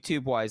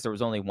YouTube-wise, there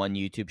was only one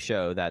YouTube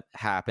show that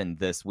happened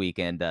this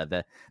weekend.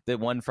 The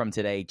one from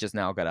today just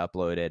now got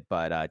uploaded,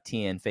 but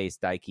Tien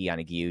faced Daiki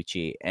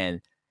Yanagiuchi,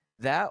 and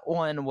that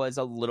one was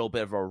a little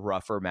bit of a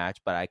rougher match,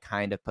 but I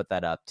kind of put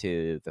that up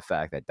to the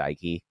fact that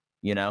Daiki,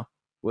 in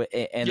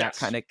that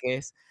kind of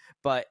case.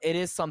 But it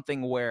is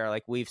something where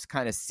we've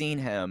kind of seen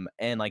him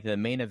in the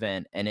main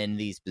event and in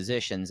these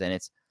positions, and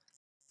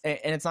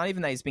it's not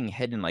even that he's being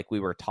hidden like we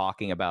were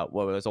talking about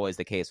what was always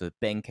the case with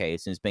Benkei.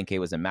 As soon as Benkei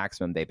was in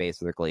Maximum, they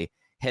basically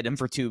hit him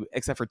for 2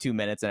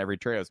 minutes in every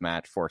trios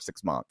match for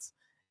 6 months.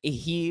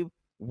 He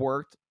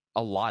worked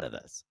a lot of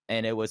this,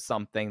 and it was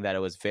something that it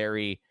was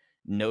very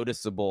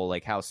noticeable,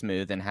 how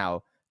smooth and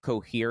how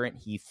coherent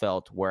he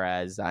felt.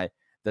 Whereas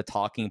the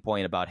talking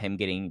point about him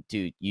getting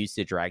used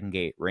to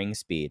Dragongate ring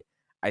speed,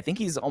 I think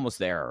he's almost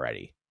there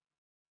already.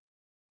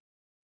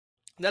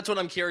 That's what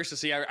I'm curious to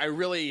see. I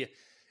really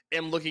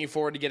am looking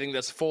forward to getting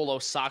this full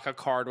Osaka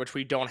card, which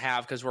we don't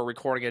have because we're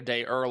recording a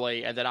day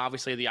early, and then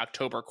obviously the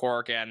October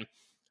Korakuen.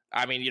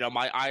 I mean,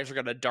 my eyes are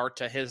going to dart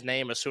to his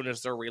name as soon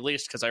as they're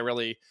released, because I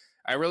really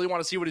want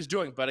to see what he's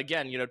doing. But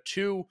again,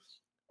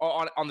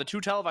 on the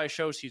two televised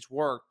shows he's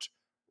worked,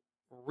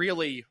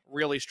 really,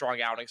 really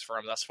strong outings for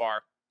him thus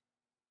far.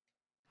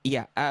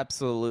 Yeah,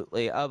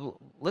 absolutely.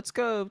 Let's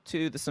go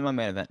to the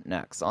semi-main event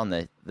next on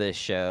the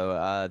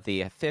show.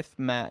 The fifth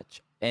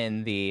match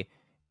in the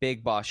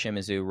Big Boss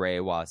Shimizu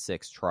Reiwa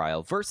 6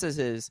 trial versus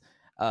his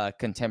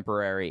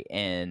contemporary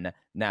in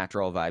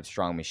Natural Vibe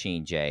Strong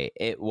Machine J.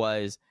 It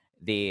was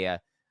the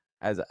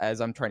as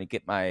I'm trying to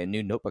get my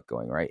new notebook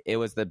going, right? It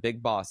was the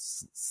Big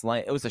Boss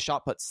slam. It was a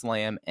shot put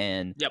slam,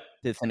 and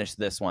to finish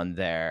this one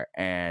there.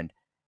 And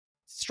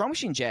Strong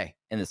Machine J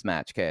in this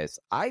match, because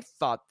I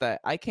thought that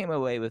I came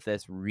away with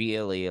this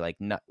really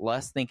not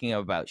less thinking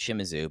about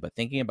Shimizu, but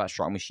thinking about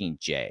Strong Machine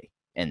J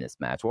in this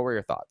match. What were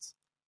your thoughts?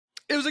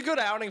 It was a good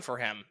outing for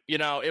him. You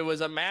know, it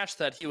was a match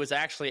that he was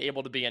actually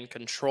able to be in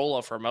control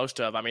of for most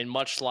of. I mean,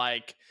 much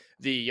like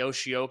the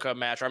Yoshioka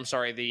match, or I'm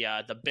sorry,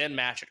 the Ben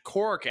match at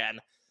Korakuen,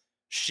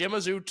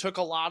 Shimizu took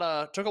a lot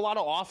of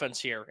offense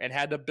here and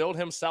had to build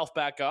himself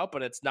back up.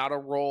 And it's not a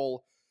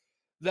role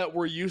that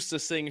we're used to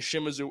seeing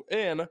Shimizu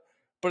in,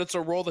 but it's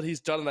a role that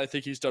he's done, and I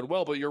think he's done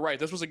well. But you're right,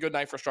 this was a good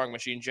night for Strong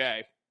Machine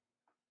J.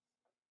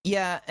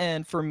 Yeah,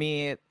 and for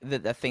me,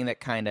 the thing that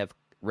kind of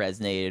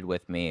resonated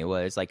with me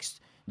was like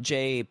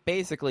Jay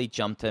basically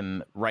jumped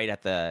him right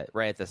at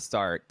the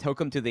start, took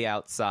him to the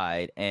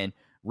outside, and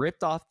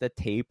ripped off the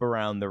tape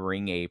around the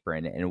ring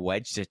apron and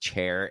wedged a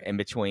chair in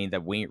between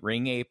the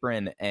ring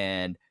apron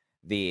and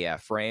the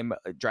frame.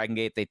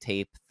 Dragongate, they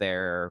tape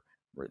their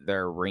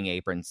ring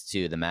aprons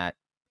to the mat,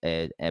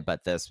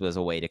 but this was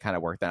a way to kind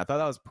of work that. I thought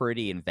that was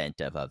pretty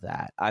inventive of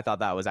that. I thought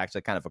that was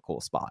actually kind of a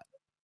cool spot.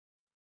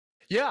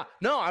 Yeah,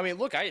 no, I mean,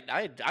 look,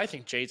 I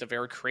think Jay's a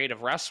very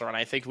creative wrestler, and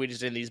I think we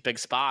just in these big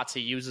spots, he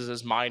uses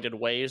his mind in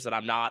ways that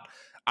I'm not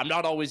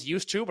always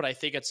used to, but I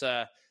think it's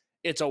a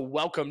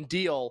welcome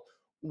deal.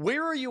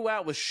 Where are you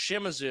at with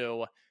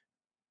Shimizu?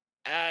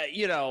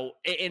 You know,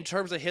 in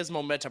terms of his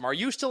momentum, are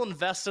you still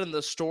invested in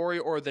the story,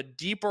 or the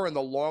deeper and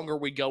the longer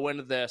we go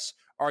into this,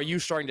 are you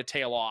starting to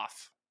tail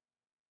off?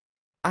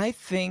 I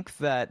think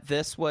that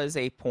this was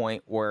a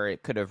point where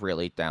it could have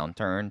really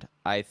downturned.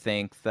 I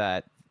think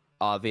that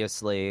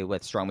obviously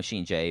with Strong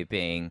Machine J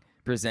being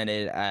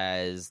presented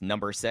as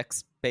number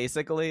 6,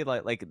 basically,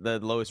 like the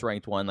lowest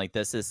ranked one, like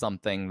this is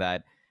something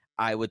that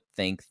I would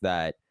think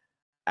that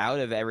out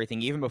of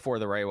everything, even before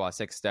the Reiwa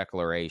 6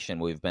 declaration,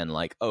 we've been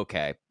like,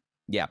 okay,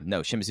 yeah,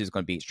 no, Shimizu's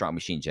going to beat Strong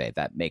Machine J.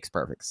 That makes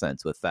perfect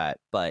sense with that.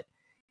 But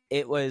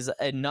it was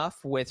enough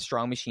with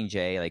Strong Machine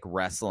J, like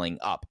wrestling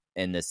up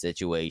in this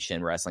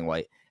situation, wrestling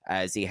like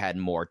as he had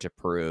more to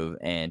prove,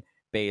 and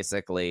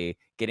basically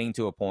getting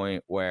to a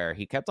point where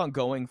he kept on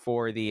going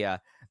for the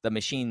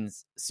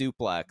machine's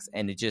suplex,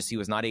 and he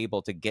was not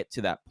able to get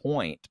to that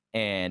point.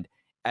 And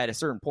at a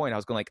certain point, I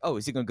was going like, oh,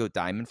 is he going to go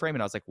diamond frame?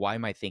 And I was like, why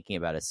am I thinking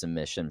about a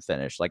submission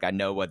finish? Like, I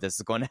know what this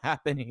is going to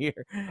happen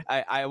here.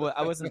 I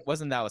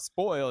wasn't that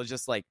spoiled.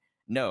 Just like,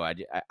 no,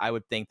 I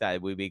would think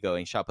that we'd be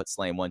going shot put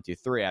slam 1 2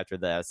 3 after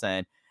this,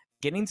 and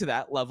getting to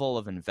that level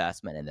of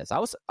investment in this. I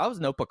was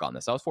notebook on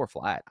this. I was 4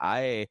 flat.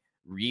 I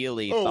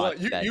really thought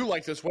that you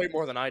like this way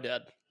more than I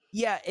did.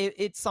 Yeah,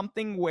 it's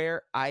something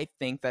where I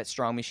think that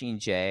Strong Machine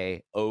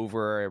J,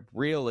 over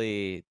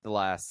really the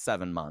last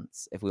 7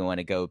 months, if we want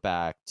to go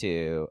back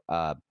to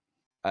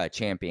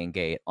Champion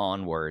Gate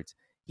onwards,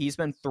 he's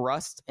been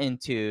thrust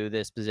into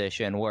this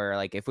position where,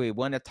 like, if we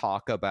want to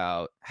talk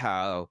about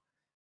how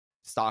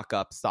stock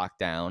up, stock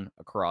down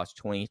across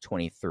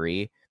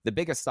 2023, the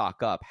biggest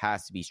stock up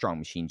has to be Strong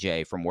Machine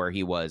J from where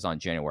he was on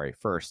January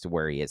 1st to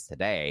where he is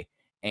today.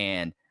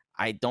 And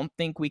I don't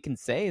think we can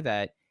say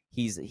that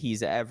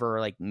he's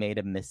ever like made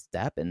a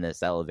misstep in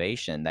this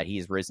elevation, that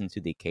he's risen to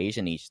the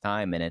occasion each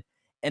time. And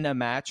in a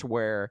match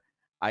where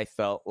I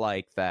felt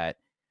like that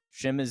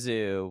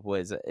Shimizu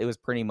was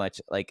pretty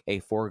much like a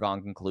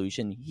foregone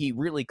conclusion, he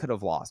really could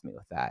have lost me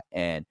with that.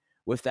 And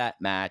with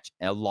that match,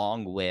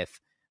 along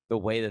with the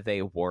way that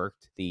they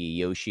worked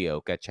the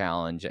Yoshioka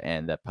challenge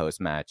and the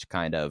post-match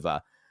kind of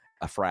a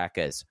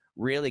fracas,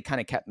 really kind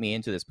of kept me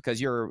into this,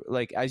 because you're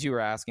like, as you were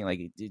asking,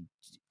 like,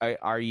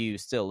 are you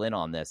still in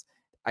on this?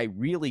 I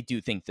really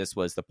do think this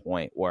was the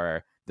point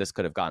where this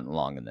could have gotten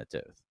long in the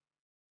tooth.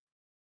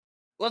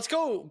 Let's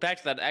go back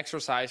to that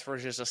exercise for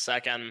just a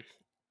second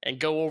and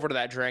go over to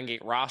that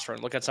Dragongate roster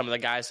and look at some of the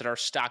guys that are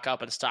stock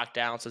up and stock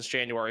down since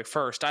January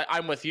 1st.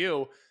 I'm with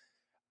you.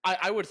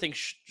 I would think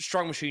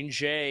Strong Machine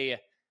J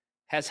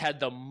has had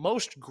the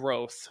most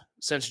growth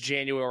since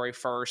January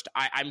 1st.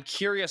 I'm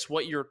curious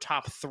what your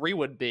top 3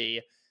 would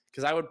be,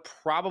 because I would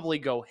probably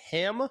go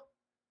him,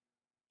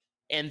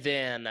 and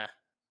then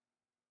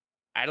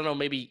I don't know,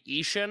 maybe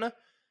Ishin.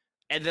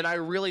 And then I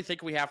really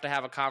think we have to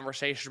have a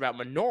conversation about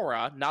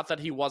Minoura. Not that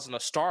he wasn't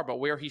a star, but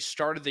where he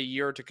started the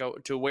year to go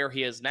to where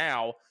he is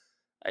now.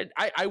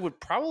 I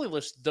would probably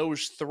list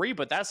those 3,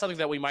 but that's something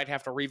that we might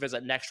have to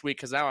revisit next week,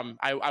 because now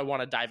I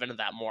want to dive into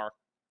that more.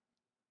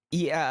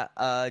 Yeah,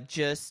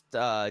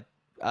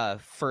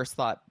 first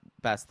thought,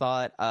 best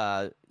thought.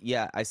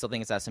 Yeah, I still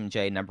think it's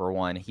SMJ number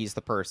 1. He's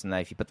the person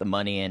that if you put the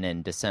money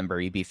in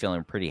December, you'd be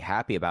feeling pretty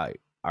happy about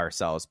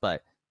ourselves.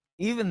 But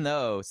even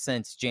though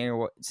since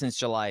July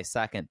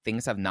 2nd,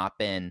 things have not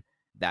been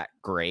that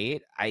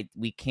great,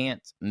 we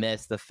can't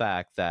miss the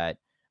fact that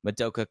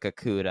Madoka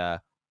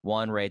Kakuta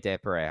won Rey de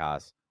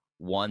Parejas,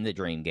 won the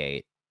Dream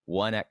Gate,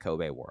 won at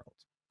Kobe World.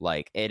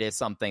 Like, it is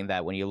something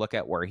that when you look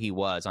at where he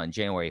was on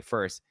January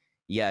 1st,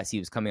 yes, he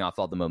was coming off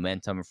all the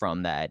momentum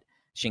from that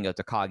Shingo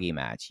Takagi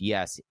match.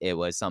 Yes, it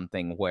was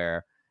something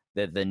where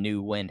the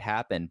new wind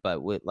happened,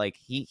 but with, like,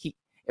 he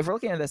if we're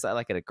looking at this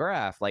like at a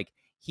graph, like,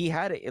 he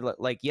had it,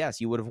 like, yes,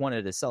 you would have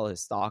wanted to sell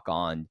his stock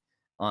on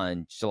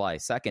July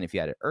 2nd if you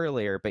had it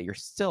earlier, but you're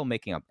still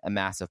making a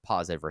massive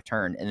positive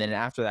return. And then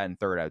after that, in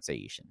third, I would say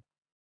Ishin.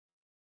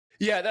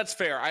 Yeah, that's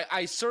fair.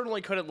 I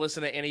certainly couldn't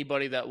listen to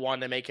anybody that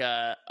wanted to make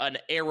an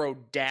arrow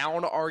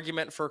down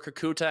argument for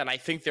Kakuta, and I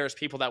think there's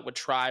people that would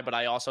try, but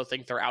I also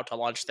think they're out to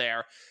lunch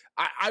there.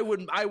 I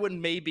would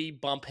maybe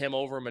bump him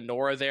over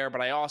Minoura there, but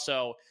I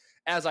also,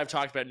 as I've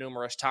talked about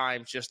numerous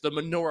times, just the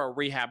Minoura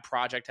rehab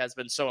project has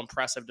been so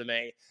impressive to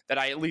me that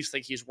I at least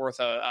think he's worth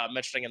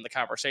mentioning in the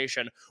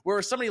conversation.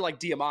 Whereas somebody like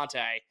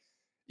Diamante,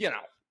 you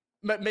know,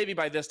 maybe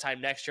by this time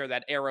next year,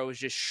 that arrow is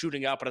just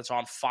shooting up and it's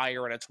on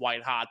fire and it's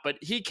white hot. But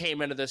he came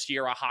into this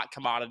year a hot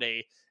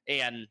commodity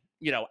and,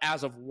 you know,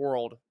 as of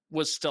World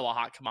was still a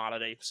hot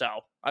commodity. So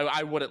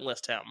I wouldn't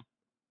list him.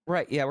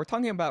 Right. Yeah, we're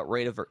talking about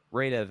rate of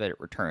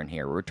return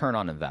here, return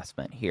on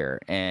investment here.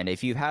 And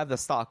if you have the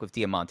stock with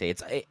Diamante,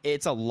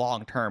 it's a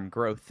long-term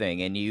growth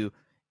thing, and you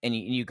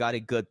got a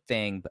good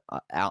thing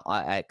out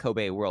at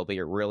Kobe World, but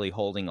you're really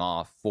holding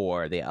off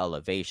for the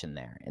elevation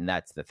there. And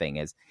that's the thing,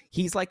 is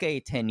he's like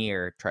a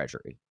 10-year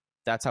treasury.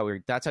 That's how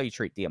you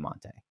treat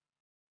Diamante.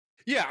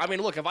 Yeah, I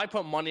mean, look, if I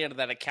put money into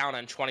that account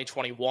in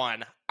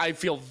 2021, I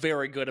feel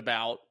very good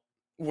about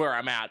where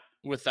I'm at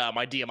with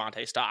my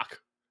Diamante stock.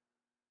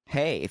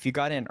 Hey, if you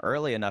got in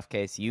early enough,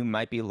 Case, you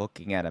might be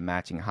looking at a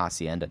matching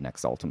Hacienda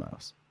next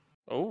Ultimos.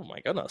 Oh my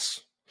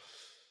goodness.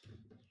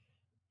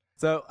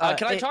 So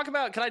can I talk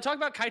about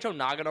Kaito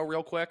Nagano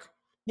real quick?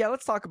 Yeah,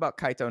 let's talk about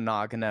Kaito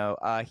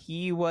Nagano.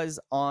 He was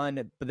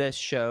on this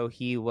show.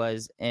 He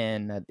was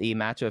in the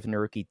match of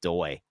Naruki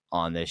Doi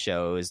on this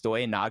show. It was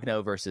Doi and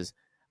Nagano versus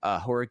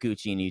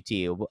Horiguchi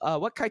and UT.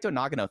 What Kaito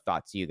Nagano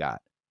thoughts you got?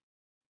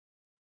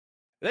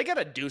 They got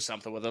to do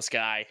something with this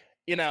guy.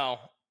 You know,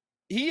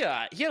 he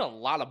had a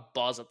lot of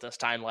buzz at this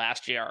time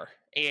last year,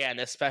 and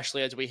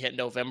especially as we hit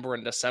November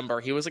and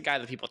December, he was a guy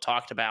that people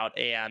talked about,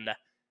 and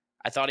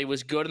I thought he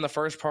was good in the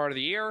first part of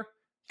the year,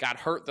 got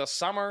hurt this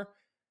summer,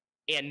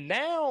 and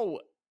now,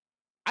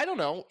 I don't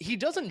know, he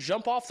doesn't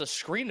jump off the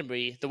screen to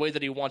me the way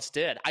that he once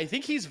did. I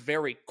think he's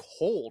very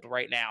cold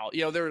right now.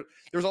 You know,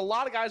 there's a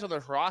lot of guys on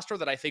their roster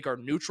that I think are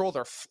neutral.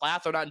 They're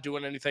flat. They're not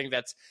doing anything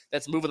that's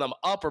moving them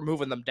up or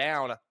moving them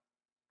down.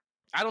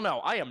 I don't know.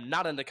 I am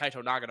not into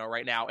Kaito Nagano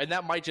right now, and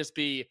that might just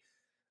be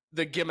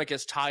the gimmick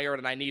is tired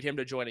and I need him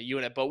to join a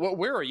unit. But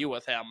where are you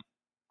with him?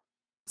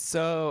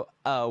 So,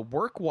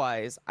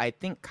 work-wise, I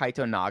think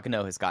Kaito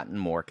Nagano has gotten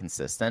more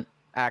consistent,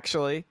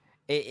 actually.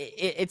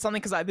 It's something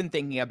because I've been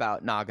thinking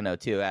about Nagano,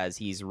 too, as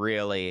he's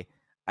really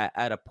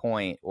at a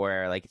point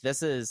where, like,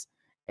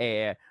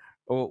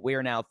 we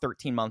are now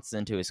 13 months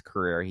into his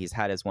career. He's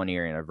had his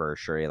 1-year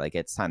anniversary. Like,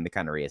 it's time to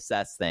kind of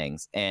reassess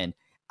things. And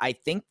I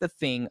think the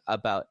thing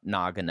about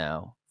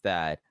Nagano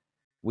that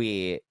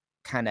we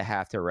kind of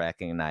have to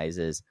recognize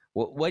is,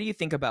 what do you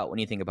think about when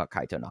you think about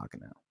Kaito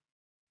Nagano?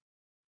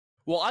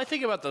 Well, I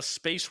think about the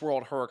Space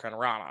World Hurricane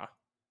Rana.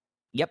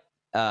 Yep.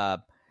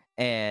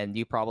 And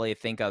you probably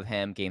think of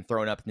him getting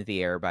thrown up into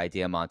the air by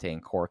Diamante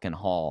and Cork and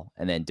Hall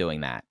and then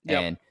doing that.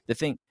 Yep. And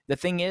the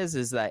thing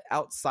is that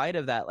outside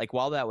of that, like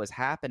while that was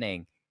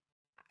happening,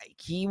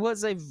 he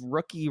was a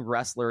rookie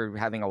wrestler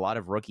having a lot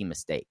of rookie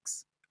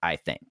mistakes, I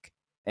think.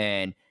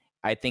 And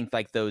I think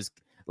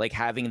like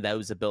having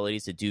those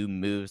abilities to do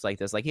moves like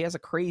this, like he has a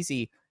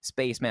crazy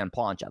spaceman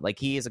plancha. Like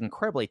he is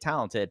incredibly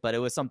talented, but it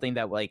was something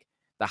that like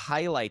the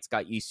highlights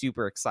got you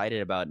super excited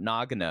about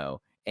Nagano,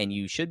 and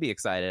you should be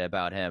excited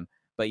about him.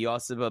 But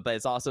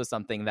it's also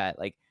something that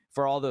like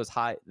for all those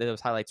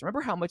highlights,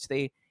 remember how much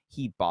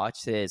he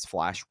botched his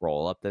flash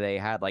roll up that they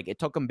had? Like it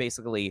took him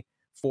basically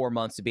 4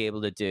 months to be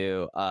able to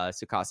do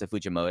Tsukasa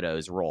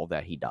Fujimoto's roll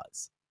that he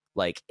does.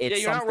 Like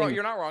it's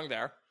you're not wrong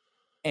there.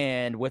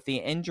 And with the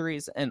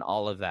injuries and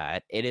all of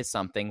that, it is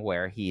something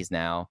where he's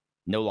now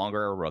no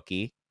longer a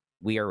rookie.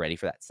 We are ready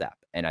for that step.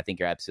 And I think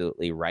you're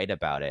absolutely right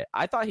about it.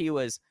 I thought he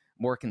was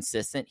more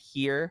consistent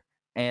here.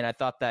 And I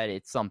thought that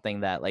it's something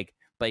that like,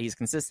 but he's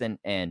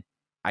consistent. And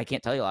I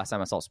can't tell you last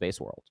time I saw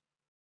Space World.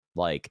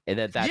 Like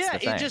that's the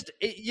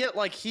thing.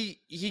 Like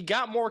he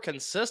got more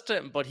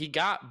consistent, but he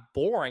got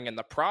boring in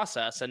the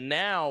process. And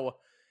now,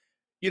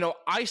 you know,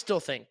 I still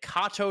think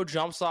Kato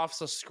jumps off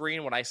the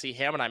screen when I see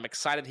him, and I'm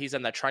excited he's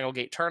in that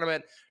Dragongate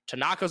tournament.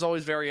 Tanaka's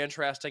always very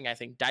interesting. I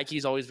think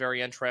Daiki's always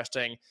very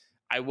interesting.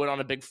 I went on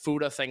a big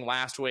Fuda thing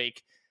last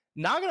week.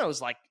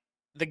 Nagano's like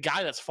the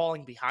guy that's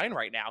falling behind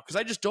right now because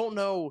I just don't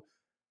know.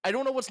 I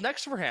don't know what's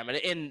next for him.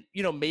 And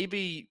you know,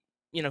 maybe,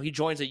 you know, he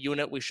joins a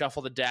unit, we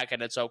shuffle the deck,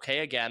 and it's okay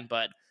again.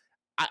 But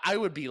I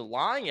would be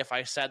lying if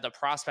I said the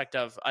prospect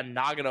of a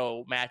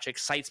Nagano match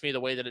excites me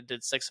the way that it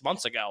did 6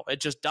 months ago.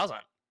 It just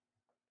doesn't.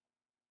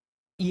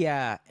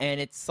 Yeah, and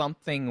it's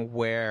something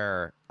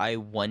where I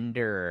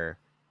wonder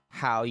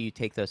how you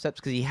take those steps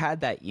because he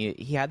had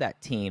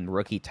that team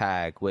rookie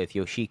tag with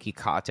Yoshiki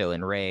Kato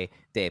and Rey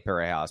de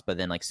Parejas, but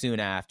then like soon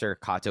after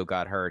Kato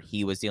got hurt,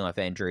 he was dealing with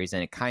injuries,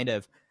 and it kind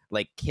of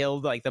like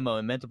killed like the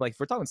momentum. Like if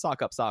we're talking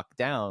stock up, stock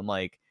down,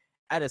 like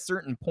at a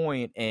certain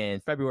point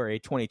in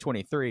February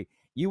 2023,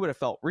 you would have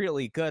felt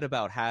really good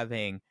about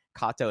having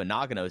Kato and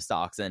Nagano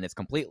stocks, and it's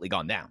completely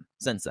gone down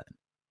since then.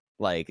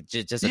 Like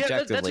just Yeah, that's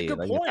a objectively, good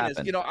like, point. it's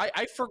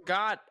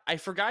happened. I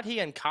forgot he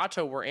and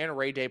Kato were in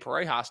Rey de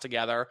Parejas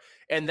together,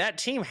 and that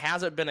team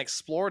hasn't been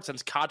explored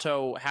since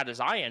Kato had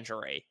his eye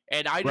injury.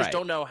 And I just Right.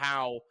 don't know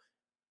how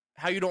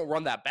you don't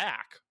run that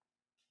back.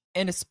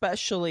 And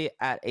especially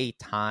at a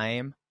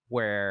time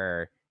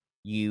where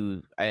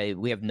we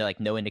have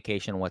no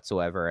indication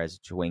whatsoever as a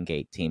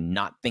Dragongate team,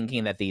 not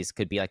thinking that these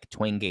could be like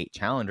Dragongate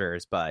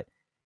challengers, but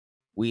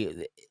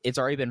it's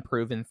already been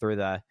proven through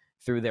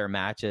their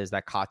matches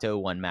that Kato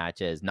won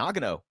matches,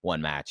 Nagano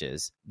won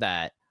matches,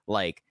 that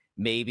like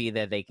maybe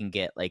that they can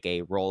get like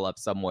a roll up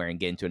somewhere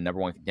and get into a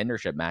number one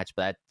contendership match,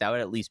 but that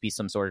would at least be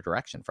some sort of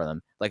direction for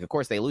them. Like, of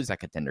course, they lose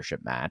that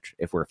contendership match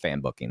if we're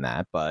fan booking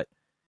that, but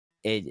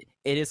it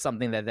is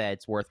something that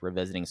it's worth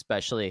revisiting,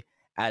 especially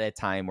at a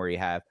time where you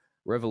have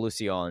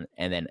Revolucion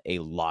and then a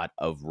lot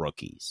of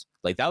rookies.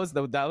 Like that was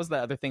the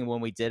other thing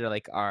when we did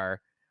like our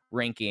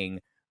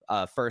ranking,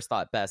 first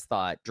thought, best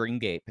thought,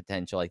 Dreamgate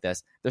potential like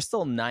this. There's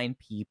still 9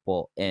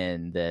 people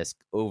in this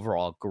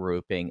overall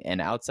grouping,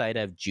 and outside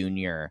of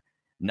Junior,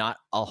 not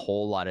a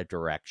whole lot of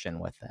direction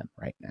with them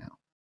right now.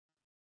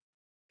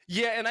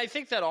 Yeah, and I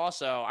think that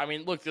also, I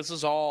mean, look,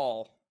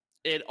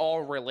 it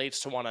all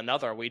relates to one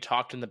another. We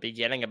talked in the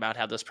beginning about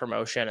how this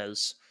promotion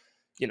is,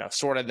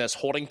 sort of this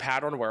holding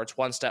pattern where it's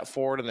 1 step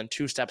forward and then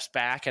 2 steps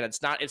back, and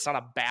it's not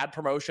a bad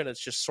promotion, it's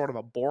just sort of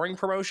a boring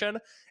promotion.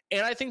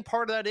 And I think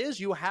part of that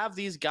is you have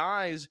these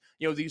guys,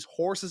 these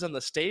horses in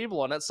the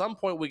stable, and at some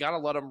point we got to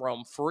let them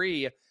roam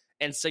free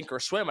and sink or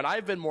swim. And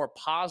I've been more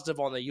positive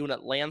on the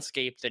unit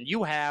landscape than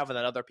you have and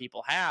than other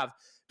people have,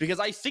 because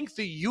I think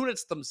the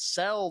units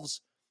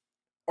themselves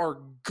are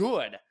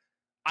good.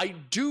 I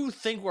do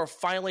think we're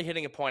finally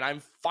hitting a point.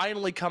 I'm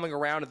finally coming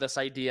around to this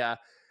idea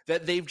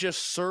that they've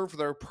just served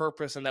their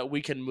purpose and that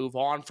we can move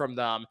on from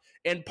them.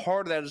 And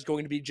part of that is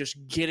going to be just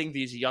getting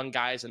these young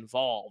guys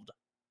involved.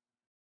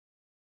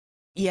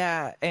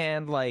 Yeah,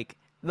 and like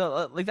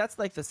that's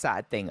like the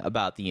sad thing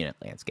about the unit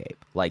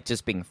landscape. Like,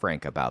 just being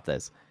frank about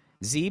this,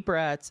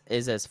 Z-Brats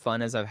is as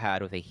fun as I've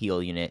had with a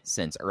heal unit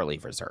since early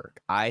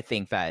Berserk. I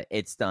think that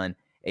it's done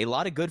a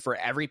lot of good for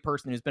every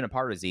person who's been a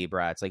part of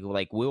Z-Brats.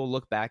 Like we'll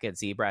look back at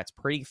Z-Brats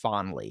pretty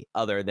fondly,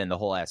 other than the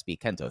whole SB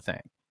Kento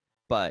thing.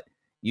 But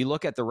you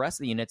look at the rest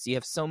of the units, you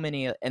have so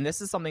many, and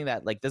this is something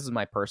that, like, this is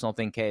my personal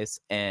thing, Case,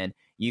 and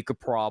you could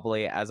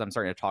probably, as I'm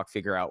starting to talk,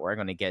 figure out where I'm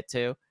going to get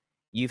to.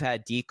 You've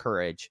had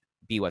D-Courage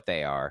be what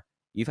they are.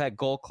 You've had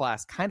Gold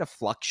Class kind of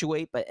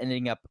fluctuate, but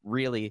ending up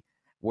really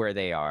where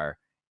they are.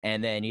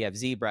 And then you have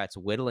Z-Brats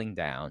whittling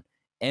down.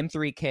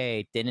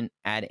 M3K didn't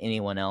add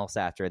anyone else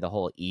after the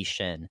whole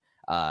Ishin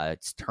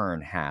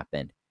turn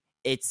happened.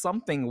 It's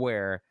something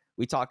where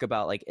we talk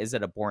about, like, is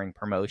it a boring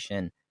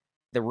promotion?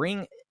 The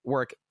ring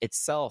work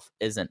itself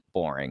isn't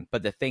boring,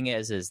 but the thing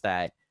is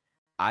that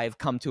I've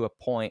come to a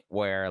point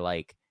where,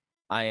 like,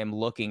 I am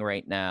looking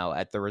right now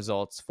at the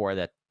results for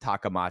the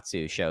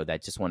Takamatsu show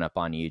that just went up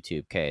on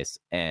YouTube, Case,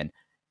 and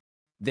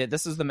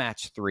this is the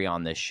match 3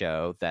 on this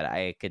show that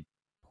I could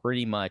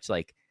pretty much,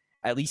 like,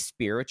 at least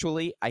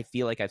spiritually, I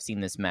feel like I've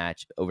seen this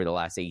match over the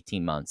last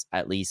 18 months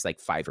at least like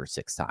 5 or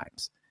 6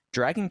 times.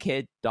 Dragon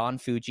Kid, Don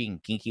Fuji,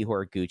 and Genki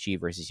Horiguchi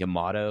versus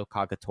Yamato,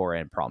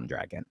 Kagatora, and Problem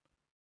Dragon.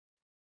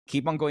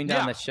 Keep on going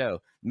down the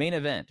show. Main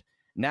event: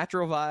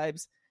 Natural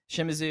Vibes,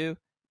 Shimizu,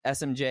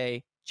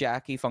 SMJ,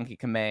 Jackie, Funky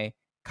Kame,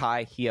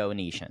 Kai, Hyo, and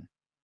Ishin.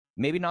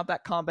 Maybe not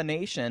that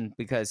combination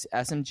because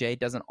SMJ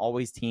doesn't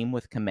always team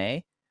with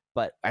Kame,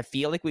 but I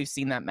feel like we've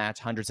seen that match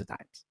hundreds of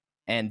times.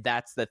 And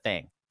that's the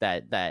thing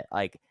that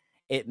like,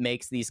 it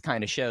makes these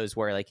kind of shows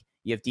where, like,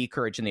 you have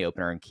D-Courage in the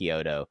opener in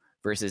Kyoto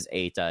versus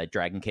Eita,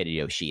 Dragon Kid, and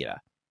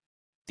Yoshida.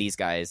 These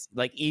guys,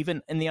 like,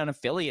 even in the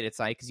unaffiliated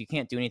side, because you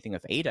can't do anything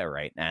with Eita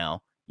right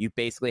now, you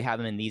basically have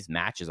them in these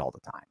matches all the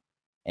time.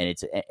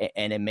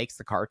 And it makes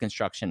the card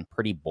construction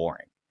pretty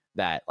boring.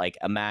 That, like,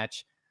 a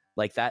match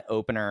like that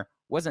opener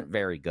wasn't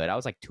very good. I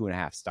was like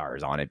 2.5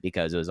 stars on it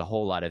because it was a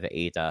whole lot of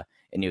Eita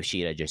and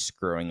Yoshida just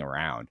screwing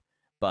around.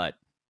 But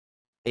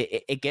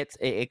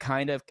it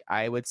kind of,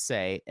 I would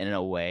say, in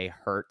a way,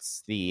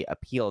 hurts the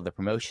appeal of the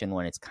promotion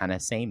when it's kind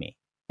of samey.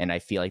 And I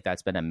feel like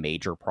that's been a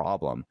major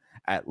problem,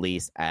 at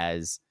least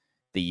as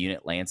the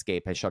unit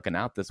landscape has shaken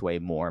out this way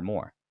more and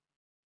more.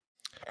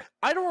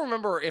 I don't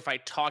remember if I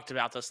talked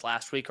about this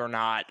last week or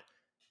not.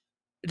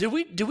 Did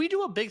we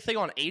do a big thing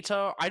on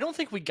Eita? I don't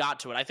think we got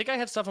to it. I think I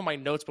had stuff in my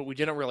notes, but we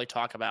didn't really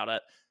talk about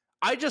it.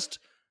 I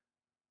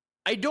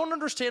don't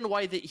understand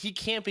why he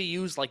can't be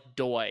used like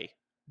Doi.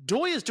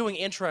 Doi is doing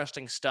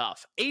interesting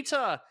stuff.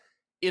 Eita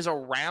is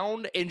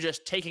around and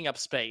just taking up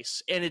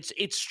space, and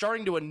it's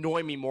starting to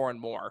annoy me more and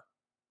more.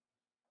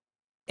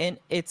 And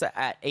it's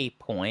at a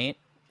point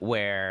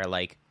where,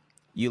 like,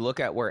 you look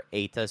at where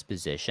Eita's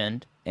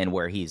positioned and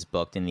where he's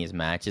booked in these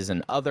matches,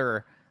 and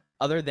other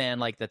than,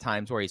 like, the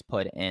times where he's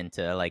put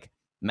into, like,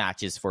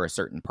 matches for a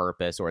certain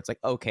purpose, or it's like,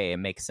 okay, it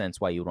makes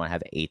sense why you want to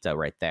have Eita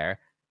right there.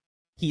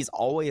 He's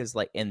always,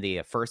 like, in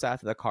the first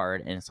half of the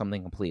card and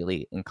something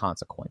completely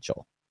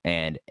inconsequential.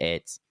 And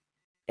it's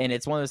one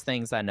of those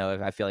things I know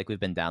I feel like we've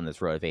been down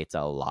this road of Eita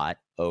a lot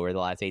over the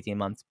last 18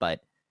 months,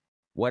 but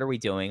what are we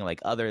doing?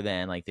 Like, other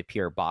than like the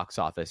pure box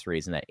office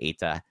reason that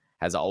Eita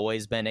has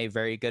always been a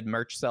very good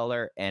merch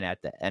seller, and at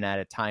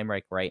a time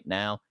like right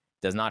now,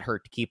 does not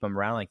hurt to keep him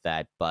around like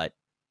that, but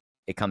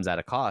it comes at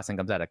a cost, and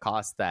comes at a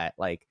cost that,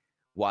 like,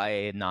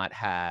 why not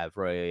have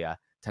Ryoya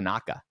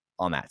Tanaka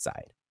on that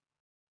side?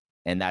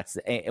 And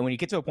when you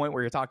get to a point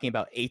where you're talking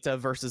about Eita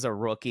versus a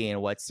rookie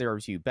and what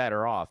serves you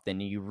better off, then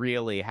you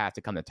really have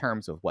to come to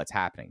terms with what's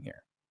happening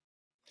here.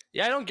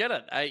 Yeah, I don't get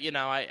it.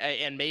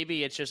 And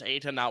maybe it's just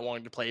Eita not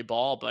wanting to play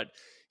ball, but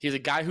he's a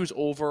guy who's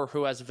over,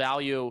 who has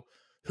value,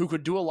 who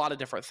could do a lot of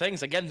different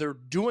things. Again, they're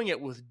doing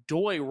it with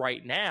Doi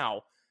right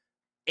now.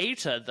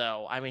 Eita,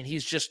 though, I mean,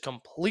 he's just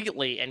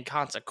completely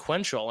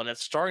inconsequential, and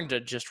it's starting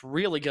to just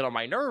really get on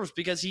my nerves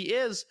because he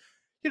is,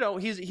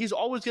 he's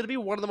always going to be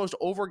one of the most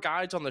over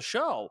guys on the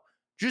show.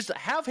 Just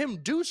have him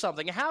do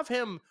something, have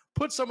him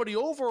put somebody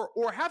over,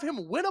 or have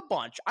him win a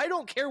bunch. I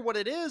don't care what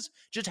it is.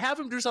 Just have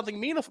him do something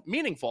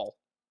meaningful.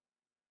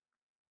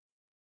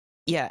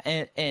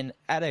 Yeah, and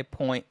at a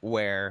point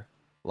where,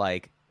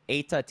 like,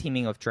 Eita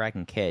teaming with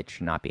Dragongate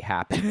should not be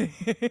happening.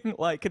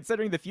 Like,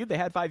 considering the feud they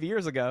had 5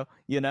 years ago,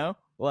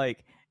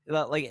 Like,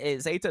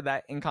 is Eita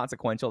that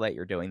inconsequential that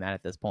you're doing that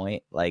at this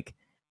point? Like,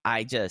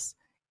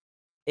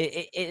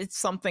 it's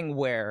something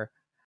where,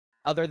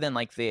 other than,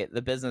 like, the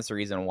business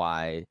reason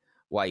why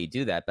you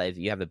do that, but if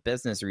you have a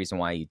business reason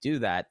why you do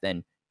that,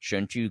 then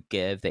shouldn't you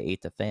give the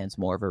Eita fans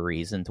more of a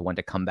reason to want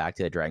to come back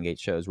to the Dragongate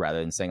shows rather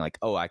than saying, like,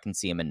 oh, I can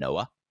see him in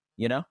Noah,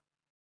 Yeah,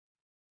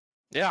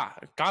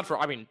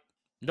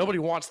 nobody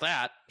wants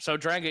that, so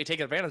Dragongate take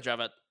advantage of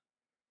it.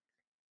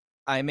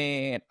 I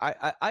mean,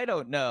 I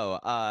don't know.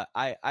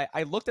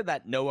 I looked at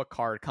that Noah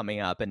card coming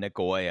up in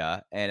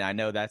Nagoya, and I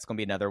know that's going to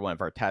be another one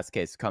of our test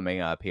cases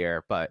coming up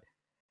here, but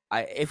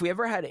if we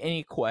ever had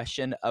any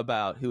question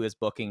about who is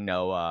booking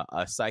Noah,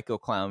 Psycho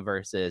Clown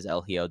versus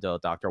El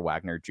Hiodo, Dr.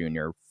 Wagner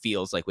Jr.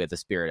 feels like we have the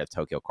spirit of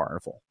Tokyo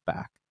Carnival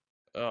back.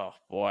 Oh,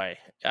 boy.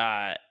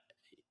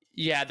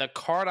 Yeah, the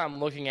card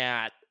I'm looking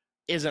at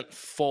isn't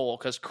full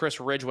because Chris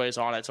Ridgway's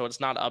on it, so it's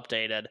not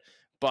updated.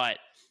 But,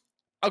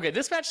 okay,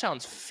 this match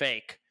sounds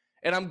fake.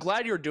 And I'm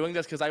glad you're doing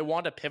this because I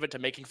want to pivot to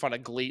making fun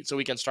of GLEAT, so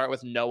we can start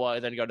with Noah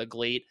and then go to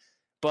GLEAT.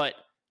 But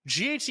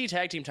GHC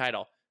Tag Team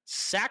title,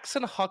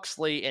 Saxon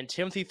Huxley and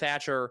Timothy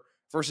Thatcher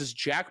versus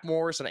Jack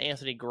Morris and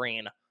Anthony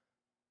Green.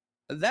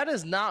 That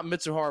is not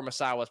Mitsuharu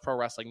Misawa's Pro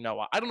Wrestling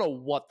Noah. I don't know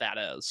what that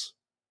is.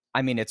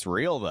 I mean, it's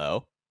real,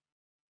 though.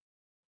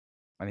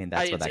 I mean,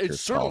 that's what that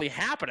it's certainly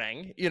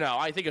happening.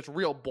 I think it's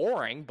real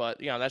boring, but,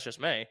 that's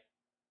just me.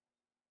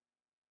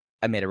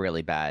 I made a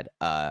really bad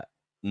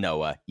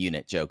Noah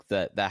unit joke.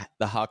 The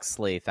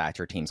Huxley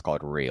Thatcher team's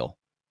called Real.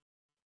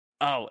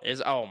 Oh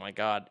my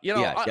God!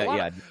 Not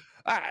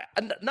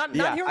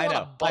hearing a lot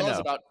of buzz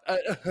about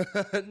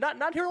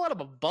not hearing a lot of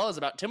a buzz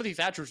about Timothy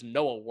Thatcher's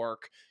Noah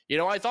work.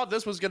 I thought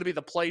this was going to be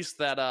the place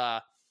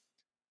that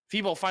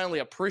people finally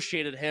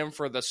appreciated him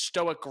for the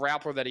stoic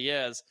grappler that he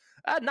is.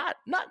 Not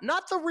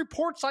the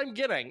reports I'm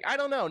getting. I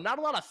don't know. Not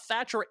a lot of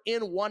Thatcher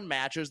in one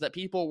matches that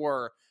people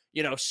were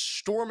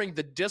storming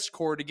the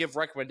Discord to give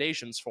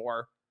recommendations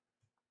for.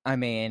 I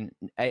mean,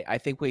 I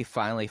think we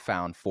finally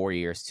found 4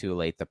 years too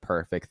late the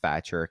perfect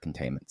Thatcher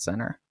containment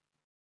center.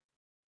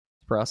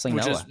 Pro Wrestling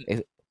Noah.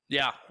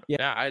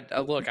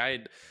 Look,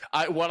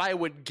 what I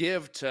would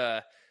give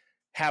to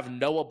have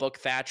Noah book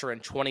Thatcher in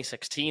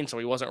 2016 so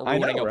he wasn't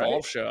ruining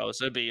Evolve shows,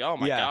 it'd be, oh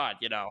my God,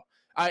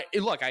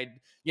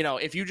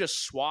 if you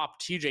just swap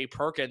TJ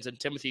Perkins and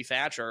Timothy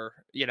Thatcher,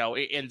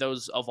 in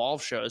those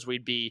Evolve shows,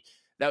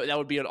 that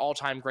would be an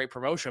all-time great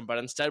promotion, but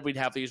instead we'd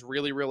have these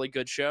really, really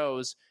good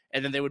shows,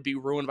 and then they would be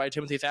ruined by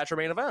Timothy Thatcher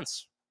main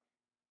events.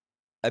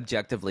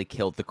 Objectively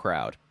killed the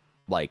crowd,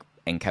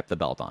 and kept the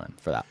belt on him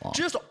for that long.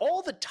 Just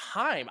all the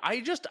time.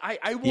 I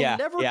will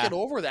never get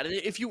over that.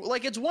 If you,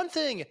 it's one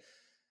thing,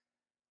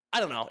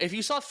 I don't know, if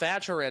you saw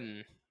Thatcher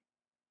in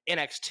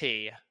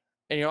NXT,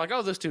 and you're like,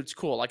 oh, this dude's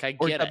cool, I get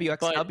or it.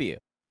 WXW.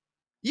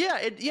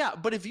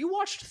 But if you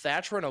watched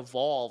Thatcher and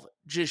Evolve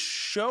just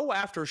show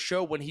after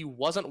show when he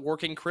wasn't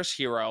working Chris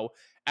Hero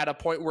at a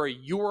point where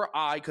you or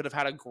I could have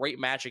had a great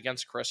match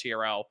against Chris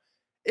Hero,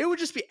 it would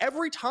just be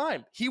every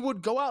time he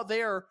would go out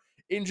there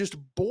and just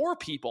bore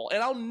people,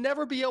 and I'll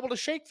never be able to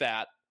shake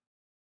that.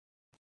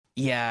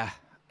 Yeah,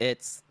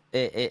 it's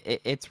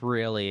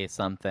really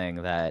something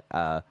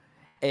that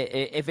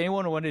if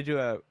anyone wanted to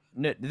do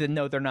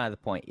no, they're not at the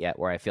point yet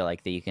where I feel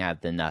like that you can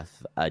have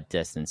enough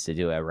distance to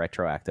do a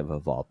retroactive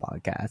Evolve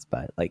podcast,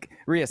 but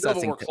reassessing. No,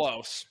 but we're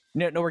close.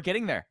 No, we're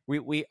getting there.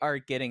 We are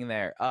getting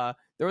there.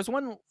 There was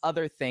one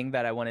other thing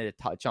that I wanted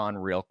to touch on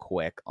real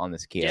quick on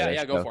this Kyoto.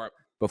 Yeah, go for it.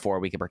 Before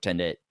we can pretend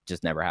it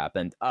just never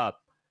happened.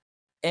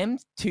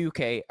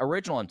 M2K,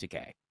 original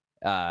M2K.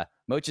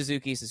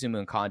 Mochizuki, Susumu,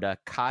 and Kanda,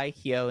 Kai,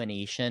 Hyo, and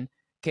Ishin.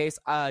 Case,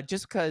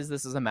 just because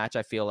this is a match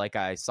I feel like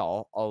I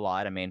saw a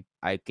lot. I mean,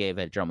 I gave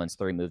it Gentleman's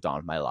 3, moved on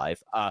with my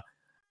life.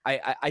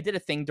 I did a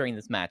thing during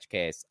this match,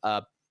 Case.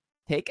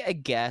 Take a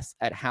guess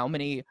at how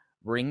many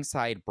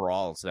ringside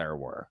brawls there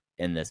were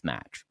in this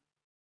match.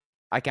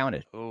 I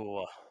counted.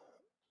 Ooh,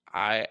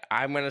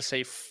 I'm going to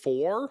say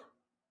 4.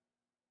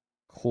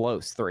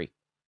 Close 3.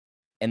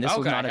 And this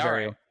was not a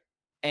very right.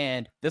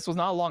 and this was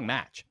not a long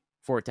match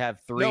for it to have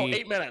 3. No,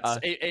 8 minutes.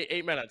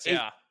 8 minutes.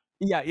 Yeah.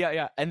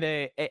 Yeah.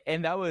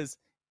 And that was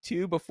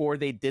 2 before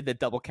they did the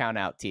double count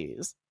out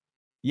tease.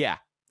 Yeah.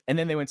 And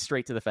then they went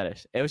straight to the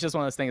finish. It was just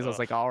one of those things. I was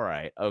like, all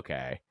right,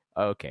 okay,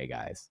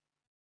 guys.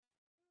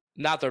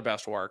 Not their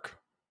best work.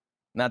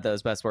 Not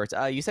those best words.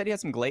 You said you had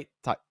some great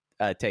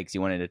takes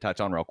you wanted to touch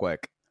on real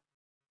quick.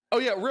 Oh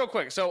yeah, real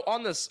quick. So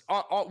on this,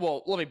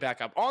 well, let me back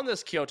up. On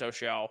this Kyoto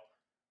show,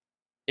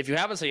 if you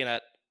haven't seen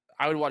it,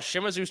 I would watch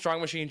Shimizu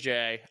Strong Machine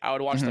J. I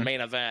would watch the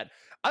main event.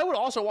 I would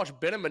also watch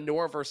Ben and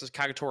Minoru versus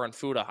Kagetora and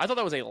Fuda. I thought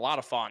that was a lot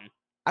of fun.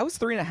 I was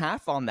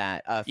 3.5 on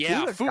that.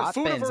 Yeah, Fuda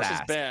versus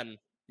ass. Ben.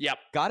 Yep.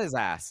 Got his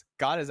ass.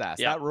 Yep.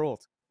 That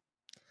ruled.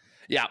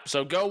 Yeah,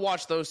 so go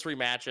watch those 3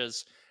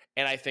 matches,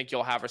 and I think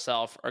you'll have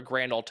yourself a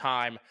grand old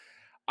time.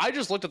 I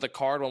just looked at the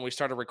card when we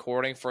started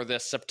recording for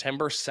this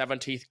September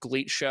 17th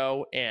GLEAT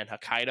show in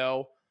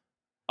Hokkaido.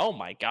 Oh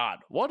my God,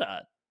 what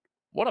a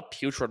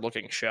putrid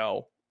looking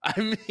show. I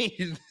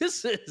mean,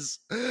 this is...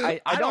 I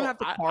don't have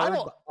the card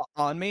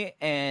on me,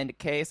 and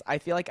Case, I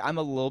feel like I'm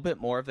a little bit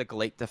more of the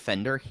GLEAT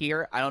defender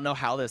here. I don't know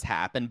how this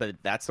happened, but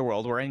that's the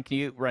world we're in. Can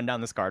you run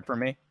down this card for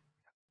me?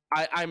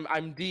 I'm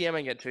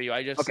DMing it to you.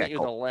 I just sent you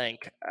the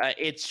link.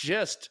 It's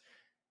just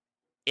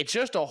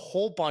a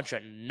whole bunch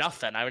of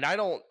nothing. I mean, I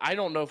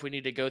don't know if we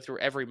need to go through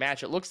every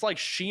match. It looks like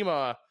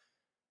Shima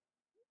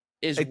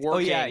is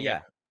working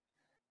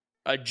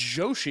a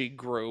Joshi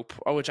group,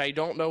 which I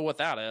don't know what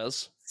that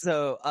is.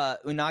 So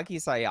Unagi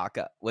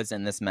Sayaka was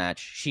in this match.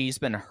 She's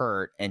been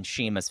hurt, and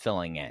Shima's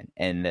filling in,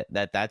 and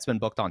that's been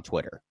booked on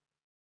Twitter.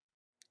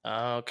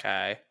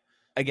 Okay.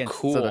 Again,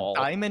 cool. So the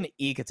Diamond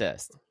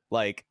Egotist,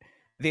 like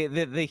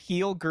the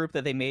heel group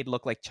that they made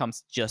look like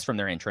chumps just from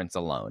their entrance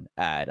alone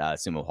at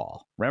Sumo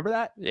Hall. Remember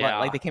that? Yeah.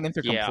 Like they came in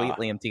through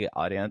completely empty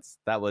audience.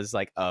 That was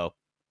like, oh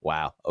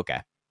wow,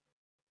 okay.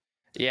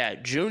 Yeah,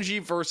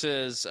 Junji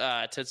versus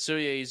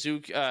Tetsuya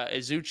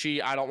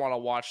Izuchi. I don't want to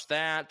watch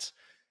that.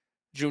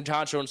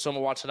 Juntancho and Soma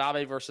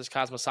Watanabe versus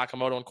Kazuma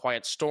Sakamoto and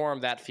Quiet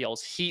Storm. That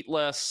feels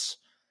heatless.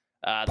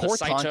 Poor the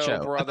Saito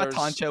Tancho. brothers. I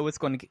thought Tancho was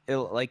going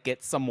to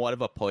get somewhat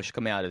of a push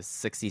coming out of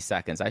 60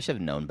 seconds. I should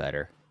have known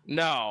better.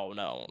 No,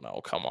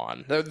 come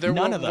on. None of them.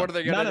 What are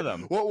they gonna, None of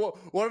them.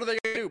 What are they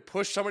going to do?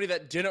 Push somebody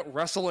that didn't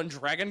wrestle in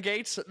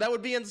Dragongate? That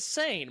would be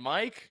insane,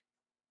 Mike.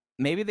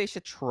 Maybe they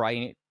should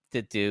try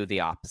to do the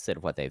opposite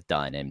of what they've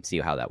done and see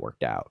how that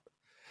worked out.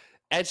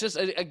 It's just,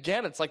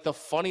 again, it's like the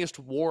funniest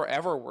war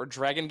ever where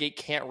Dragongate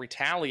can't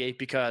retaliate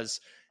because,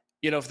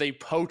 if they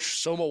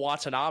poach Soma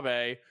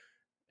Watanabe,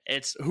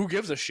 it's who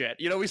gives a shit?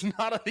 He's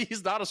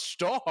not a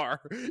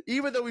star,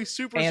 even though he's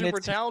super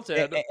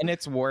talented. And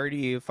it's where do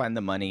you find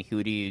the money?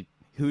 Who do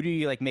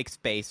you like make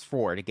space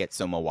for to get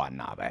Soma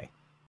Watanabe?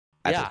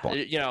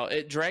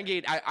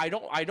 Dragongate. I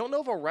don't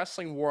know of a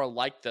wrestling war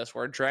like this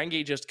where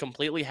Dragongate just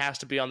completely has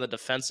to be on the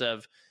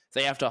defensive.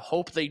 They have to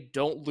hope they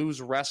don't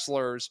lose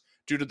wrestlers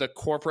due to the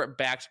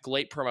corporate-backed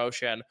GLEAT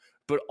promotion,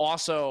 but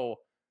also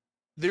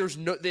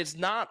it's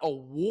not a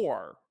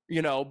war,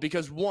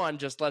 because one,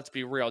 just let's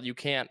be real, you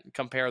can't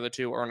compare the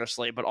two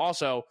earnestly, but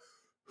also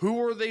who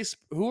are they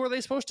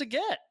supposed to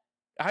get?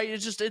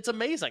 It's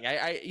amazing.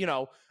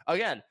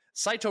 Again,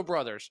 Saito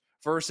brothers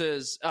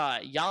versus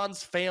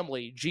Jan's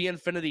family G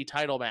Infinity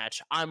title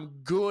match. I'm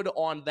good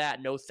on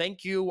that. No,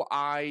 thank you.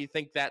 I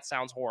think that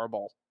sounds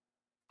horrible.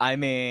 I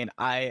mean,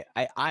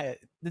 the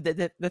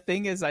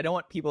thing is, I don't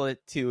want people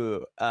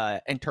to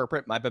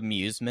interpret my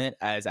bemusement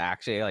as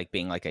actually like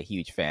being like a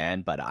huge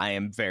fan, but I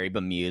am very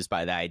bemused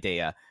by the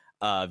idea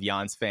of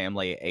Jan's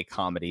family, a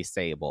comedy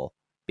stable,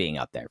 being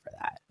up there for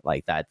that.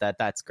 Like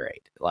that's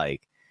great.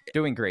 Like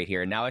doing great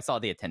here. Now I saw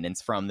the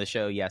attendance from the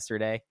show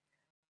yesterday.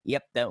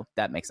 Yep,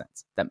 that makes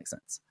sense.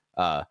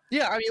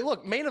 Yeah, I mean,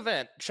 look, main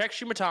event: Check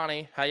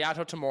Shimatani,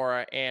 Hayato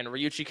Tamura, and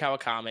Ryuichi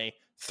Kawakami,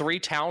 3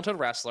 talented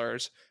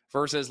wrestlers,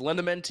 versus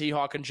Lindemann,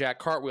 T-Hawk, and Jack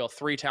Cartwheel,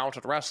 3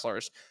 talented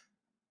wrestlers.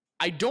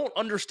 I don't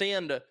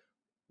understand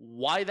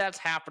why that's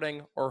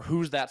happening or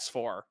who's that's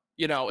for.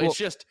 It's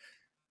just.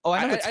 Oh,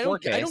 I know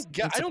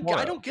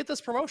I don't get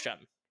this promotion.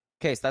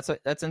 Case, that's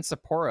in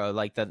Sapporo,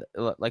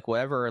 like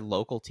whatever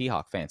local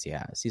T-Hawk fans he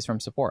has. He's from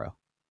Sapporo.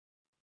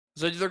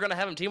 So they're going to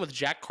have him team with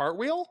Jack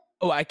Cartwheel?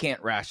 Oh, I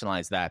can't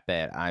rationalize that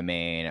bit. I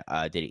mean,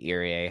 did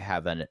Irie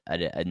have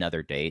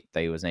another date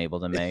that he wasn't able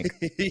to make?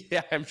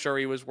 Yeah, I'm sure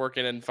he was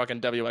working in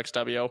fucking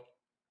WXW.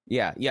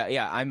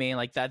 Yeah. I mean,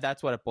 like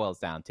that's what it boils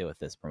down to with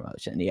this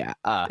promotion. Yeah.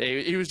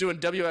 He was doing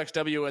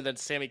WXW and then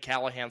Sami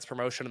Callihan's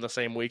promotion in the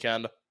same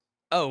weekend.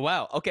 Oh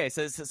wow. Okay,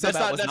 so that's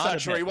not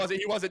true. He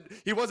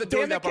wasn't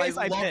doing that. But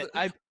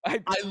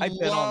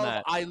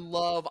I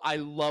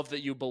love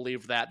that you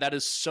believe that. That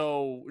is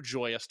so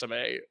joyous to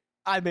me.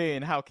 I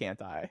mean, how can't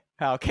I?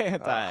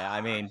 I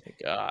mean,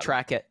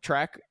 track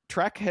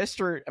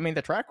history. I mean,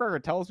 the track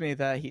record tells me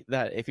that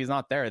if he's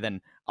not there,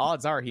 then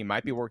odds are he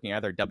might be working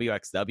either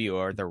WXW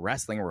or the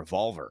Wrestling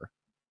Revolver.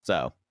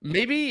 So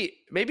maybe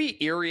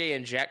Irie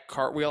and Jack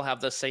Cartwheel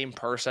have the same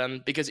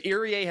person, because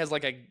Irie has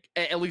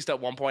at least at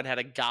one point had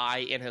a guy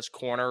in his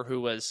corner who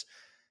was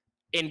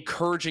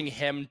encouraging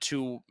him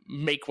to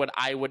make what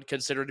I would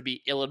consider to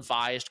be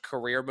ill-advised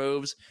career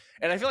moves.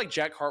 And I feel like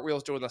Jack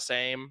Hartwheel's doing the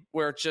same,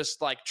 where it's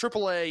just like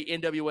AAA,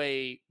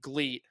 NWA,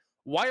 GLEAT.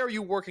 Why are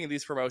you working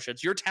these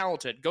promotions? You're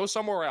talented. Go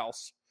somewhere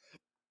else.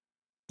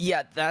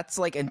 Yeah, that's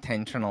like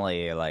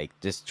intentionally like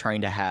just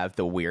trying to have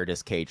the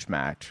weirdest cage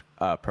match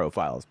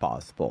profile as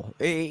possible.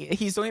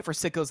 He's doing it for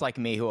sickos like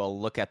me who will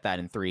look at that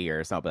in 3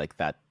 years and I'll be like,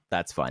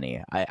 that's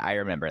funny. I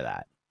remember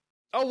that.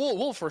 Oh,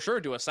 we'll for sure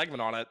do a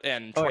segment on it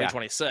in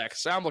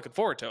 2026. I'm looking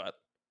forward to it.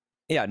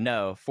 Yeah,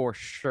 no, for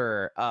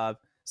sure.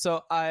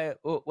 So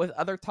with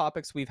other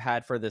topics we've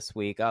had for this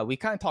week, we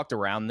kind of talked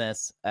around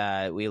this.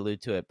 We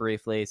allude to it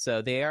briefly.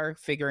 So they are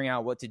figuring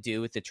out what to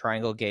do with the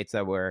triangle gates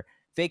that were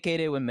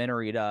vacated when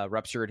Minorita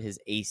ruptured his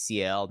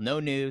ACL. No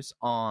news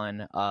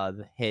on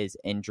his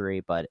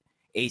injury, but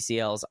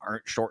ACLs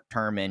aren't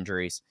short-term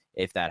injuries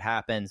if that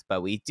happens.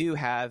 But we do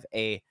have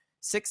a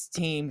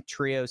 6-team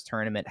trios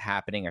tournament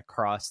happening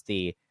across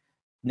the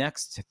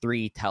next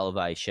 3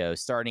 televised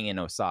shows, starting in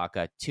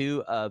Osaka.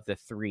 2 of the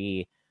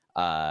 3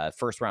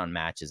 first-round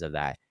matches of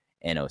that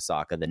in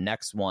Osaka. The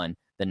next one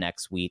the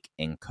next week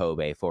in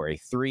Kobe for a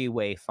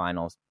 3-way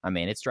finals. I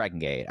mean, it's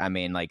Dragongate. I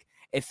mean, like,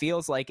 it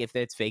feels like if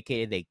it's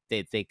vacated,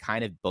 they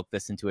kind of book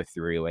this into a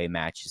 3-way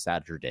match just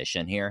out of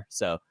tradition here.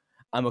 So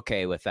I'm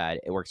okay with that.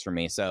 It works for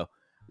me. So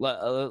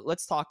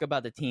let's talk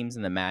about the teams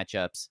and the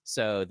matchups.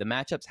 So the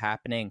matchups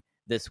happening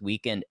this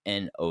weekend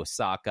in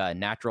Osaka: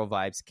 Natural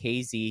Vibes,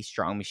 KZ,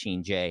 Strong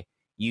Machine J,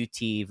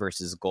 UT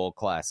versus Gold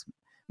Class,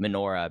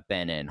 Minoura,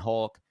 Ben, and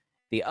Hulk.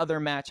 The other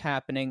match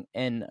happening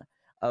in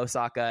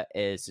Osaka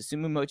is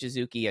Susumu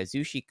Mochizuki,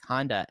 Azushi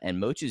Kanda,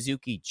 and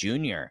Mochizuki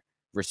Jr.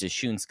 versus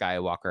Shun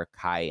Skywalker,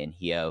 Kai, and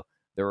Hyo.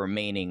 The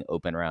remaining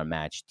open round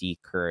match, D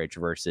Courage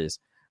versus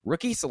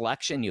Rookie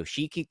Selection,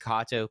 Yoshiki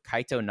Kato,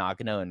 Kaito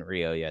Nagano, and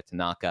Ryoya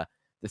Tanaka.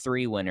 The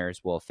 3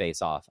 winners will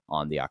face off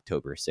on the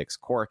October 6th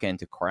Korakuen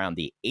to crown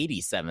the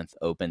 87th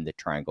Open, the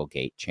Triangle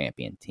Gate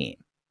champion team.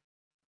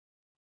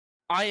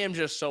 I am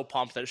just so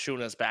pumped that Shun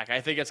is back.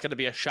 I think it's going to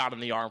be a shot in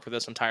the arm for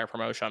this entire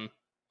promotion.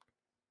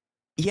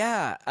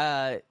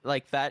 Yeah,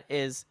 like that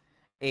is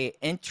a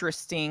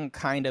interesting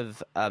kind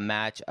of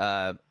match.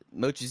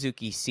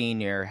 Mochizuki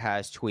Sr.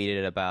 has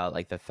tweeted about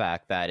like the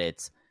fact that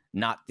it's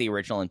not the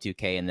original in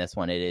 2K in this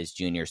one, it is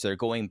Junior. So they're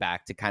going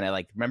back to kind of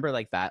like, remember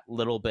like that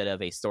little bit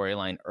of a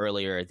storyline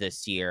earlier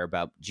this year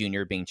about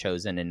Junior being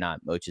chosen and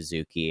not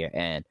Mochizuki.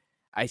 And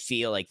I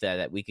feel like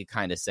that we could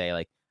kind of say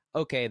like,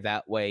 okay,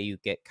 that way you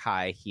get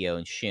Kai, Hyo,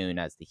 and Shun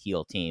as the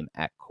heel team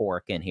at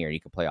Korakuen here.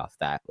 You can play off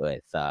that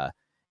with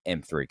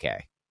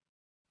M3K.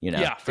 You know?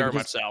 Yeah, very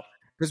much so.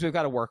 Because we've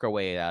got to work our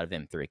way out of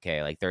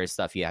M3K. Like there is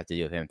stuff you have to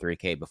do with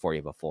M3K before you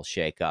have a full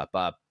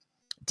shakeup.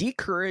 D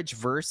Courage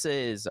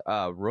versus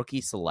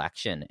Rookie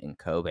Selection in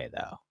Kobe,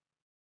 though.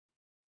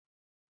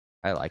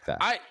 I like that.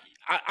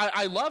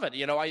 I love it.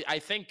 You know, I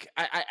think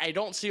I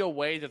don't see a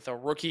way that the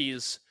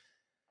rookies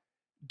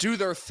do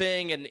their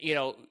thing and, you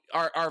know,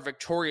 are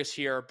victorious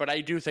here, but I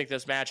do think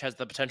this match has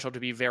the potential to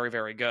be very,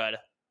 very good.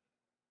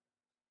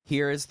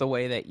 Here is the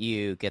way that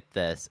you get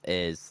this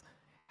is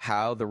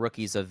how the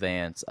rookies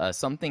advance.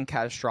 Something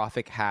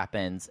catastrophic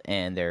happens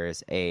and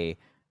there's a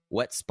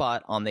wet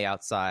spot on the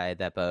outside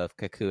that both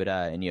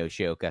Kakuta and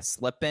Yoshioka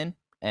slip in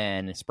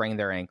and sprain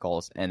their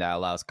ankles, and that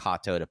allows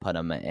Kato to put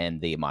them in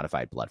the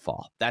modified blood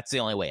fall. That's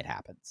the only way it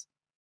happens.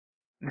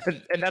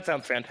 And that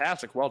sounds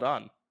fantastic. Well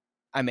done.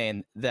 I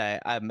mean,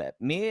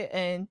 me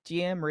and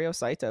GM Ryo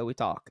Saito, we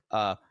talk.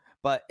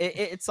 But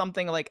it's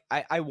something like,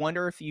 I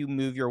wonder if you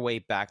move your way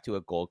back to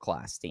a gold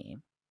class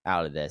team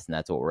out of this, and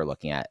that's what we're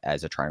looking at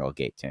as a Triangle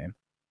Gate team.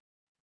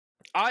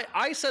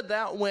 I said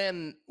that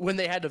when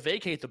they had to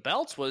vacate the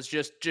belts was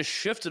just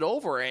shift it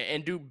over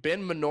and do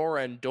Ben,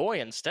 Minoura, and Doi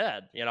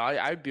instead. You know,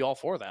 I'd be all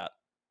for that.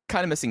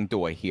 Kind of missing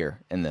Doi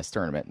here in this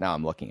tournament. Now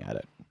I'm looking at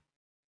it.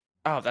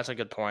 Oh, that's a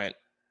good point.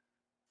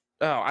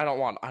 Oh, I don't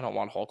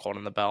want Hulk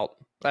holding the belt.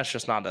 That's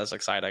just not as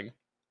exciting.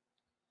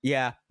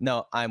 Yeah,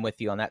 no, I'm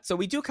with you on that. So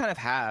we do kind of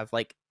have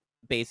like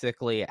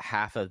basically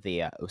half of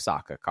the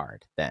Osaka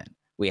card. Then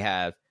we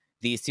have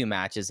these 2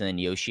 matches, and then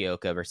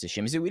Yoshioka versus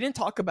Shimizu. We didn't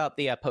talk about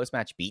the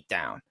post-match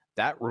beatdown.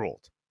 That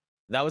ruled.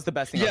 That was the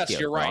best thing. Yes,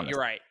 you're right. You're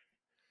right.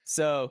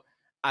 So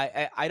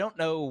I don't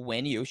know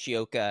when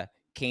Yoshioka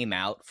came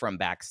out from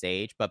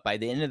backstage, but by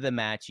the end of the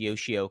match,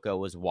 Yoshioka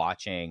was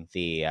watching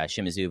the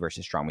Shimizu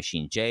versus Strong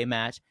Machine J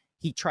match.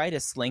 He tried to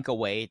slink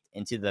away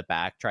into the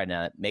back, trying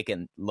to make it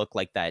look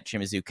like that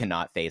Shimizu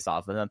cannot face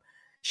off of him.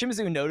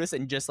 Shimizu noticed,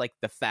 and just like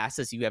the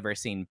fastest you've ever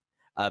seen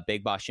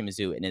Big Boss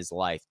Shimizu in his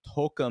life,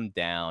 took him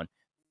down,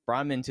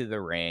 brought him into the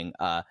ring.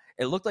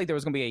 It looked like there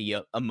was going to be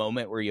a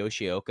moment where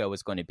Yoshioka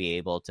was going to be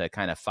able to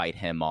kind of fight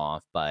him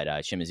off, but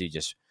Shimizu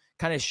just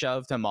kind of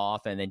shoved him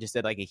off and then just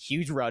did like a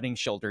huge running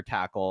shoulder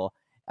tackle.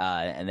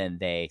 And then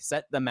they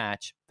set the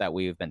match that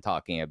we've been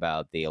talking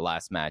about, the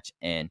last match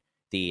in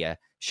the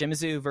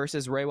Shimizu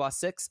versus Reiwa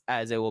 6,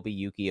 as it will be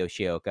Yuki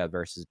Yoshioka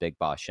versus Big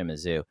Boss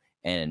Shimizu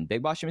in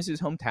Big Boss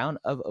Shimizu's hometown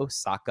of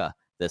Osaka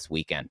this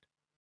weekend.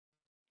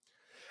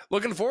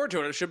 Looking forward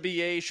to it. It should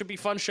be a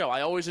fun show.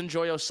 I always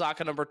enjoy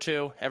Osaka number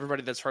 2.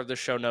 Everybody that's heard this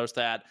show knows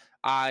that.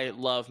 I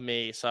love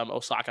me some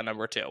Osaka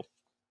number 2.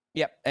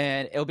 Yep,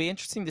 and it'll be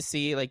interesting to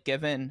see, like,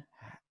 given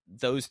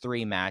those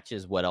 3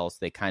 matches, what else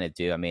they kind of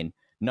do. I mean,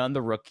 none of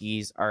the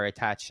rookies are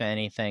attached to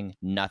anything.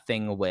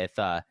 Nothing with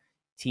TN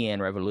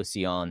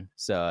Revolucion.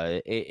 So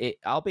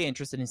I'll be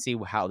interested to see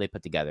how they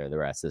put together the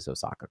rest of this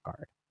Osaka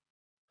card.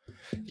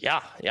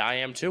 Yeah, I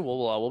am too.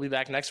 We'll be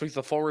back next week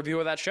with a full review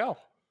of that show.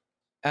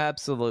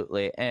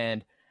 Absolutely.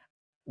 And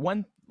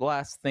one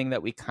last thing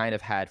that we kind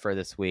of had for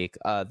this week.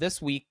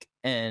 This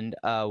weekend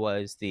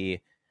was the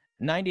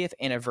 90th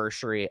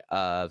anniversary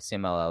of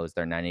CMLL. It was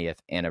their 90th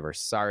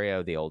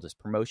anniversario, the oldest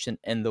promotion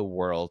in the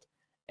world.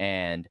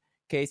 And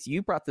Case,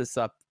 you brought this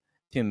up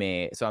to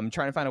me, so I'm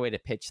trying to find a way to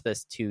pitch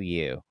this to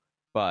you.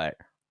 But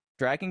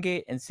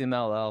Dragongate and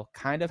CMLL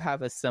kind of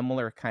have a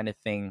similar kind of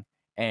thing,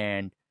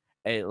 and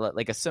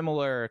like a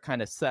similar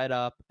kind of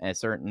setup, and a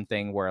certain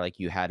thing where like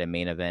you had a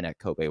main event at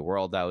Kobe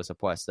World that was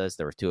apuestas.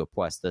 There were 2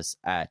 apuestas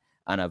at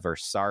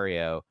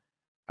Anniversario.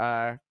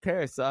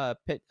 Chris,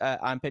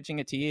 I'm pitching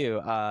it to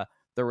you.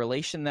 The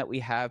relation that we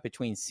have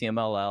between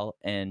CMLL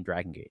and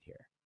Dragongate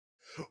here.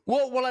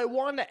 Well, what I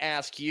wanted to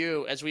ask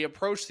you as we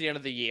approach the end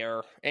of the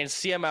year, and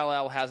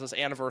CMLL has this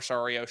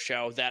Anniversario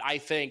show that I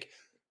think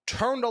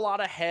turned a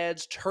lot of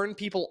heads, turned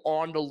people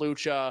on to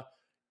Lucha.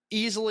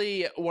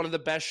 Easily one of the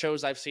best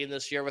shows I've seen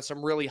this year with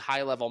some really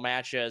high-level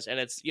matches, and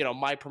it's,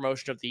 my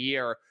promotion of the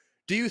year.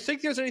 Do you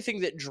think there's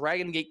anything that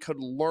Dragongate could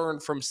learn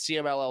from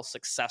CMLL's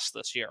success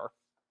this year?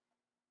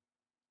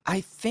 I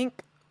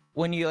think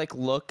when you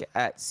look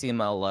at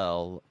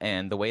CMLL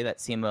and the way that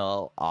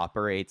CMLL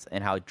operates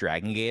and how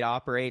Dragongate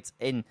operates,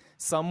 in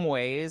some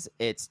ways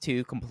it's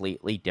 2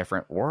 completely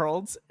different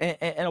worlds. In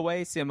a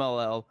way,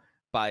 CMLL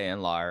by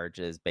and large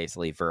is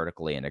basically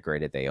vertically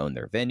integrated. They own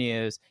their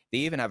venues. They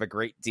even have a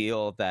great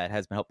deal that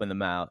has been helping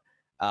them out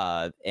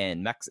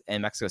in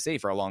Mexico City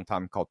for a long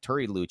time called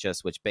Turi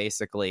Luchas, which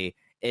basically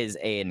is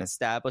an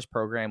established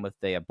program with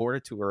the Board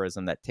of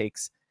Tourism that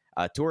takes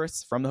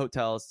tourists from the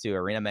hotels to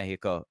Arena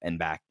Mexico and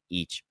back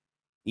each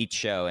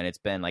show. And it's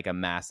been like a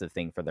massive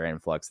thing for their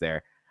influx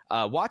there.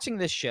 Watching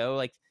this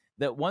show,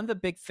 one of the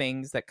big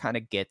things that kind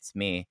of gets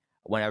me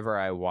whenever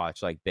I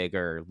watch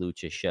bigger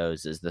lucha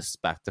shows is the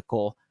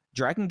spectacle.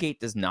 Dragongate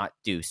does not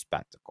do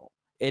spectacle.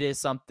 It is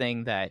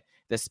something that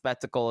the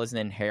spectacle is an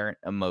inherent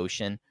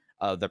emotion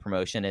of the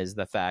promotion, is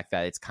the fact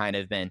that it's kind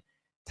of been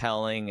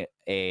telling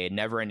a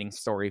never-ending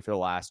story for the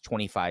last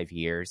 25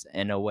 years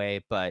in a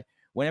way. But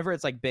whenever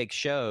it's big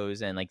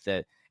shows and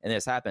and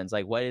this happens,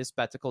 what is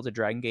spectacle to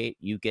Dragongate?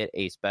 You get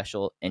a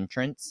special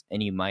entrance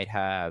and you might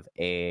have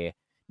a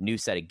new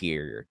set of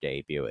gear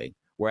you're debuting.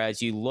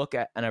 Whereas you look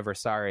at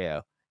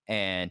Anniversario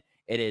and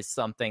it is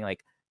something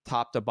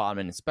top to bottom,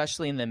 and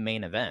especially in the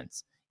main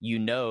events,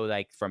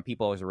 from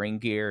people's ring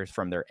gears,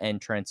 from their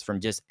entrance, from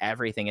just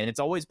everything. And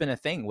it's always been a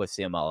thing with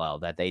CMLL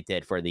that they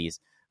did for these,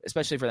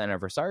 especially for the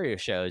Anniversario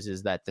shows,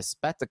 is that the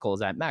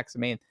spectacles at Max. I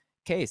mean,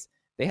 Case,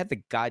 they had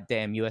the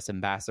goddamn U.S.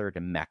 ambassador to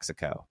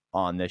Mexico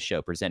on this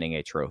show presenting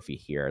a trophy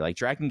here.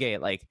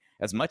 Dragongate,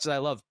 as much as I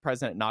love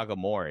President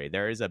Nagamori,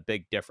 there is a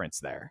big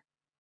difference there.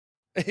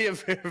 Yeah,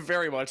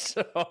 very much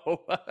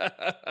so.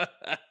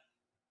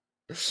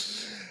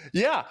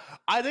 Yeah,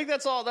 I think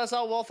that's all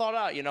well thought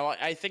out.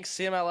 I think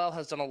CMLL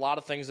has done a lot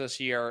of things this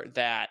year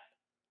that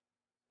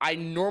I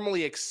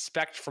normally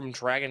expect from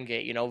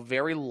Dragongate.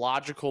 Very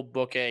logical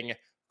booking,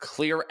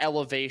 clear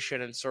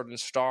elevation in certain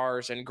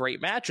stars, and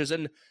great matches.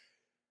 And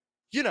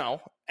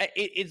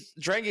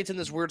Dragongate's in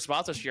this weird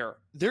spot this year.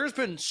 There's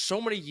been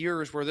so many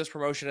years where this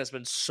promotion has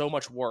been so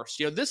much worse.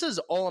 This is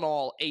all in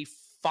all a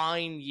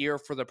fine year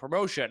for the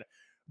promotion,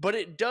 but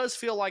it does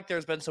feel like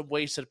there's been some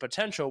wasted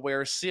potential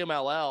where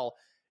CMLL,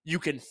 you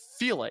can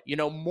feel it.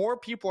 More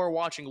people are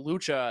watching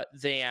Lucha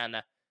than,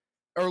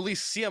 or at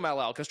least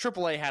CMLL, because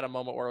AAA had a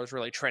moment where it was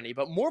really trendy,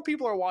 but more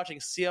people are watching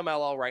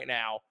CMLL right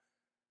now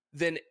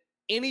than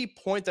any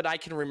point that I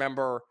can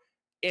remember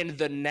in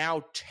the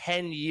now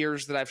 10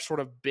 years that I've sort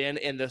of been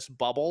in this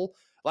bubble.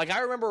 I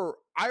remember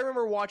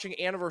watching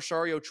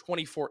Anniversario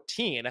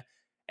 2014,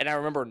 and I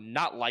remember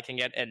not liking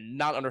it and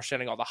not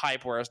understanding all the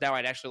hype, whereas now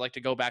I'd actually like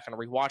to go back and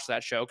rewatch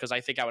that show because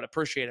I think I would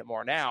appreciate it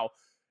more now.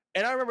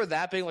 And I remember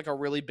that being a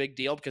really big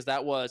deal because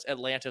that was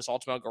Atlantis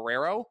Ultimo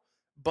Guerrero.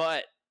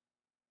 But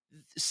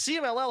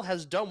CMLL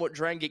has done what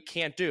Dragongate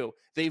can't do.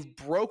 They've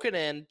broken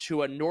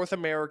into a North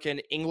American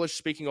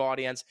English-speaking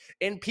audience,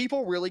 and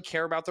people really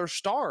care about their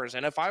stars.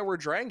 And if I were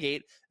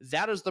Dragongate,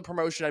 that is the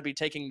promotion I'd be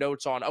taking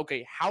notes on.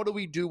 Okay, how do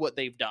we do what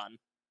they've done?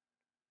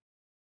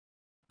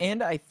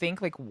 And I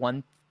think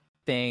one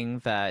thing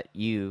that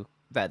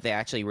they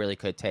actually really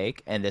could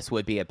take, and this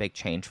would be a big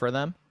change for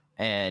them,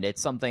 and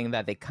it's something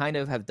that they kind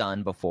of have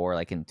done before,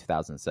 in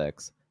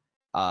 2006.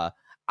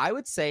 I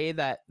would say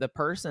that the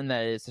person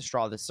that is the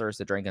straw that stirs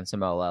the drink in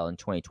CMLL in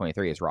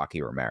 2023 is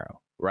Rocky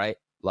Romero, right?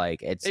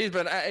 He's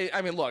been.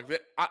 I mean, look,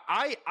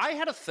 I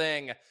had a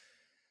thing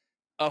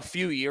a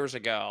few years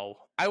ago.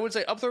 I would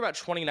say up there about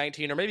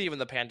 2019 or maybe even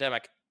the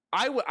pandemic.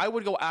 I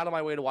would go out of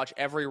my way to watch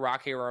every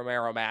Rocky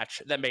Romero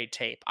match that made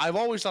tape. I've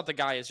always thought the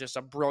guy is just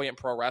a brilliant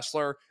pro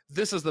wrestler.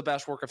 This is the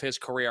best work of his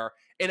career.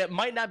 And it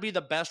might not be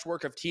the best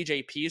work of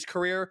TJP's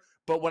career,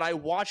 but when I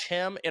watch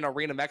him in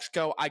Arena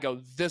Mexico, I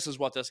go, this is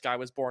what this guy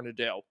was born to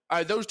do.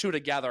 Those two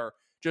together,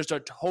 just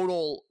a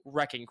total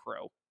wrecking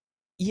crew.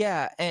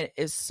 Yeah, and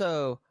it's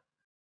so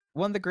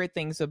one of the great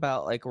things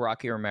about like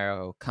Rocky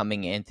Romero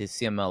coming into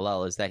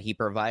CMLL is that he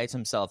provides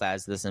himself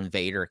as this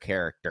invader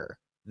character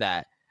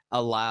that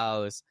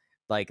allows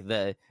like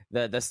the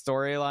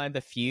storyline,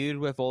 the feud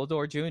with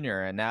Volador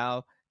Jr. and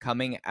now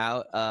coming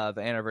out of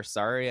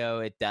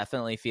Anniversario, it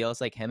definitely feels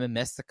like him and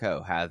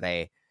Mystico have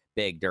a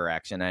big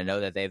direction. I know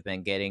that they've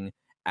been getting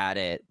at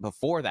it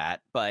before that,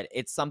 but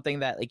it's something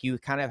that like you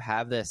kind of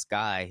have this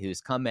guy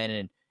who's come in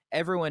and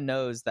everyone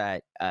knows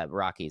that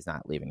Rocky's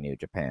not leaving New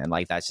Japan.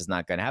 Like that's just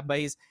not going to happen. But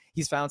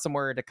he's found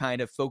somewhere to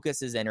kind of focus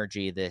his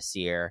energy this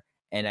year.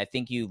 And I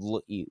think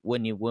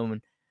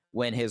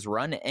when his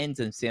run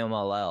ends in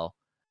CMLL,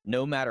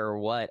 no matter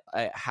what,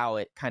 how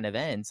it kind of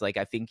ends, like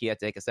I think you have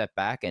to take a step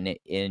back and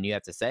you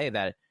have to say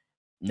that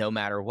no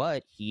matter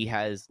what, he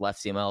has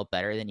left CMLL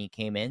better than he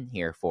came in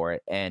here for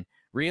it. And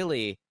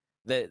really,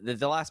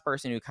 the last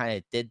person who kind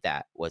of did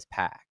that was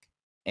Pac.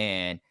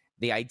 And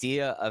the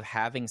idea of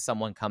having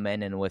someone come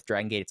in and with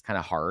Dragongate, it's kind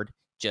of hard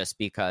just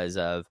because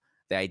of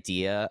the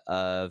idea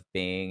of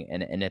being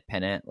an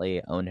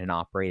independently owned and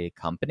operated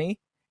company.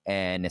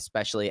 And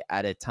especially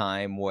at a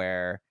time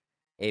where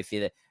if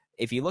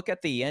you look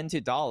at the yen to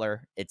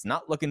dollar, it's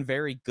not looking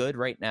very good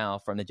right now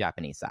from the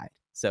Japanese side.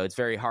 So it's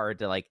very hard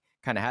to like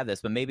kind of have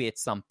this, but maybe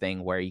it's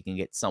something where you can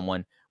get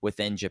someone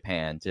within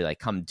Japan to like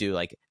come do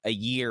like a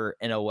year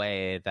in a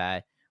way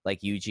that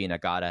like Yuji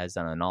Nagata has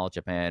done in All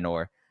Japan,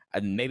 or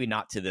maybe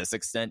not to this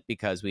extent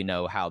because we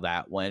know how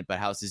that went, but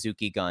how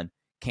Suzuki Gun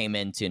came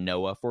into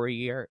Noah for a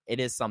year.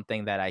 It is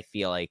something that I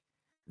feel like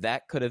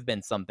that could have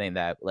been something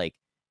that like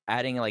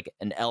adding like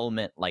an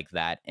element like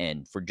that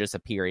in for just a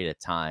period of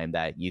time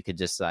that you could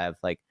just have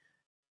like,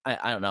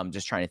 I don't know. I'm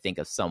just trying to think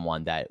of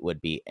someone that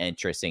would be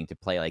interesting to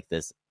play like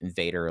this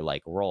invader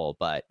like role,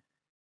 but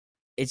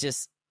it's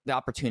just the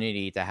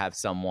opportunity to have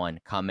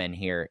someone come in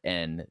here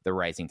and the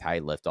rising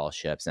tide lift all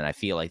ships. And I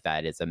feel like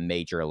that is a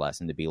major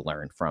lesson to be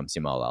learned from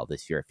CMLL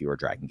this year if you were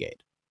Dragongate.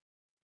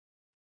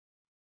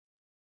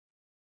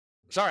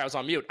 Sorry, I was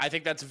on mute. I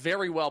think that's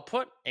very well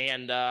put.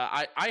 And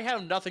I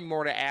have nothing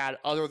more to add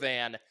other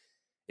than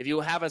if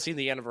you haven't seen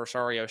the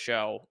Anniversario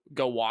show,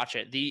 go watch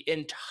it. The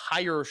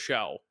entire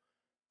show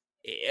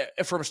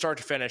from start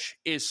to finish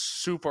is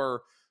super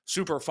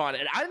fun.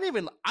 And I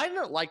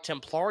didn't like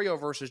Templario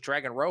versus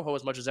Dragon Rojo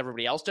as much as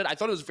everybody else did. I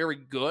thought it was very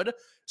good.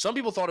 Some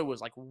people thought it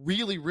was like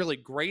really, really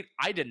great.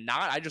 I did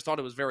not. I just thought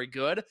it was very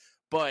good.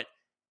 But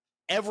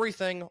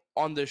everything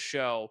on this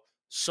show,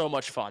 so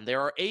much fun.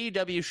 There are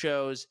AEW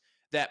shows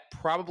that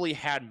probably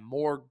had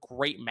more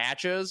great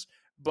matches,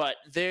 but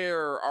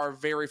there are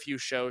very few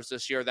shows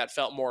this year that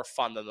felt more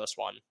fun than this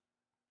one.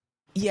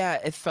 Yeah,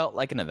 it felt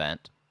like an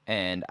event.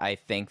 And I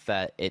think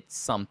that it's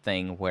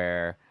something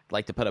where I'd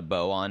like to put a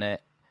bow on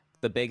it.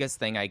 The biggest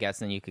thing, I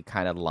guess, and you could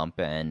kind of lump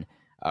in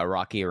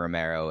Rocky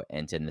Romero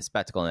into the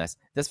spectacle in this.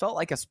 This felt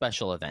like a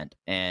special event.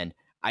 And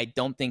I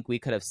don't think we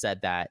could have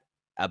said that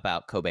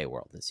about Kobe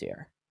World this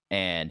year.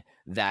 And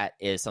that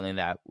is something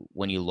that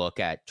when you look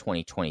at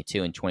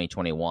 2022 and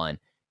 2021,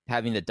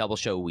 having the double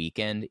show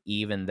weekend,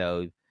 even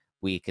though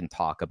we can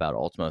talk about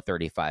Ultimo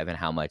 35 and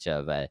how much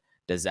of a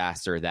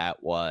disaster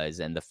that was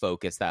and the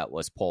focus that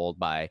was pulled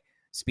by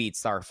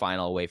Speedstar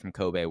Final away from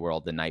Kobe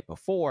World the night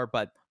before,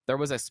 but there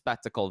was a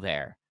spectacle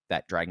there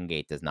that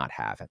Dragongate does not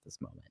have at this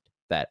moment.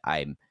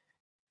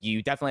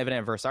 You definitely have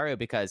an Anniversario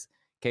because,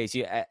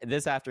 Casey,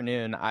 this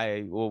afternoon,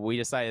 we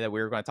decided that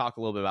we were going to talk a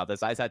little bit about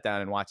this. I sat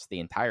down and watched the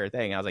entire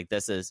thing. I was like,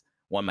 this is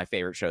one of my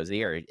favorite shows of the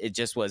year. It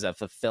just was a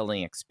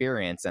fulfilling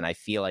experience, and I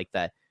feel like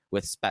that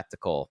with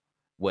spectacle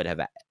would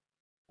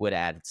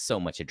add so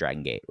much to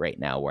Dragongate right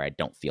now where I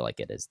don't feel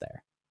like it is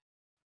there.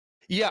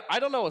 Yeah, I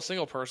don't know a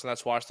single person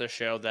that's watched this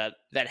show that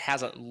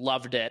hasn't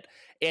loved it.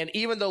 And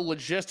even though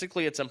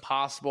logistically it's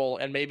impossible,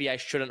 and maybe I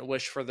shouldn't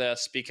wish for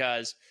this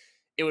because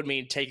it would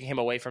mean taking him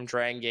away from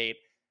Dragongate,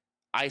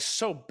 I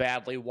so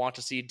badly want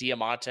to see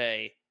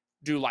Diamante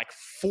do like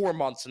 4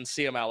 months in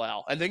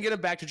CMLL and then get him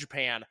back to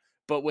Japan.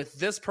 But with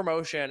this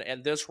promotion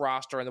and this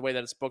roster and the way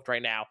that it's booked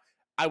right now,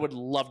 I would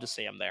love to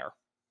see him there.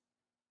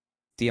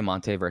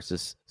 Diamante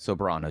versus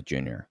Soberano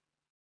Jr.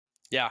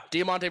 Yeah,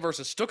 Diamante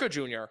versus Stuka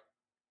Jr.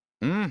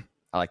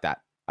 I like that.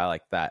 I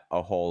like that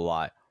a whole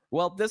lot.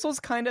 Well, this was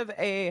kind of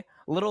a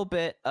little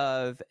bit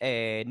of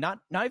a not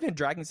even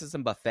Dragon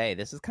System buffet.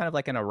 This is kind of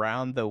like an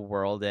around the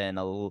world and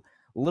a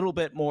little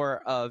bit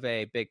more of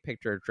a big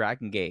picture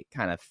Dragongate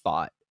kind of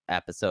thought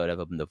episode of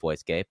Open the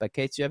Voice Gate. But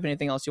Kate, do you have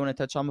anything else you want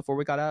to touch on before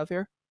we got out of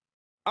here?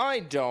 I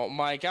don't,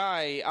 Mike.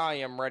 I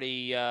am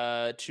ready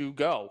to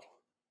go.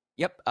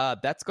 Yep,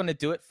 that's going to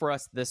do it for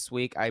us this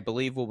week. I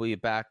believe we'll be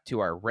back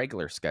to our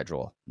regular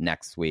schedule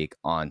next week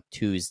on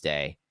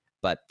Tuesday.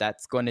 But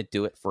that's going to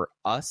do it for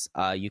us.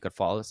 You could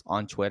follow us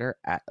on Twitter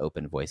at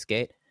Open Voice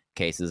Gate.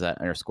 Cases at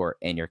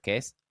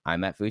 _in_your_case.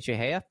 I'm at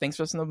Fujiheya. Thanks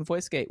for listening to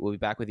VoiceGate. We'll be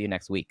back with you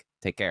next week.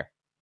 Take care.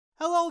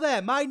 Hello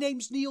there, my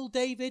name's Neil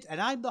David,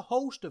 and I'm the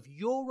host of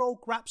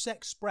Graps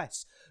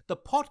Express, the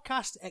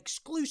podcast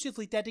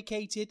exclusively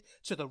dedicated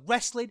to the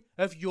wrestling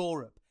of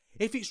Europe.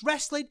 If it's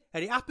wrestling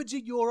and it happens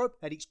in Europe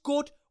and it's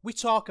good, we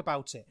talk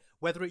about it.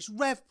 Whether it's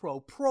Rev Pro,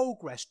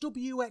 Progress,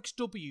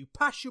 WXW,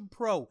 Passion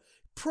Pro,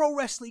 Pro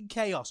Wrestling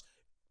Chaos,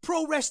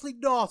 Pro Wrestling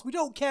North, we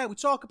don't care, we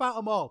talk about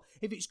them all.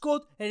 If it's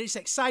good and it's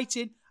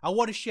exciting, I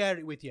want to share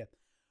it with you.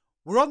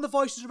 We're on the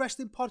Voices of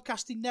Wrestling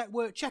Podcasting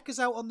Network. Check us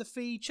out on the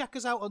feed. Check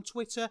us out on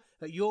Twitter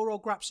at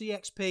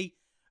EuroGrapsEXP.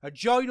 And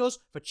join us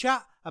for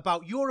chat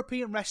about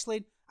European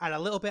wrestling and a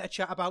little bit of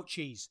chat about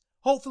cheese.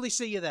 Hopefully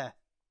see you there.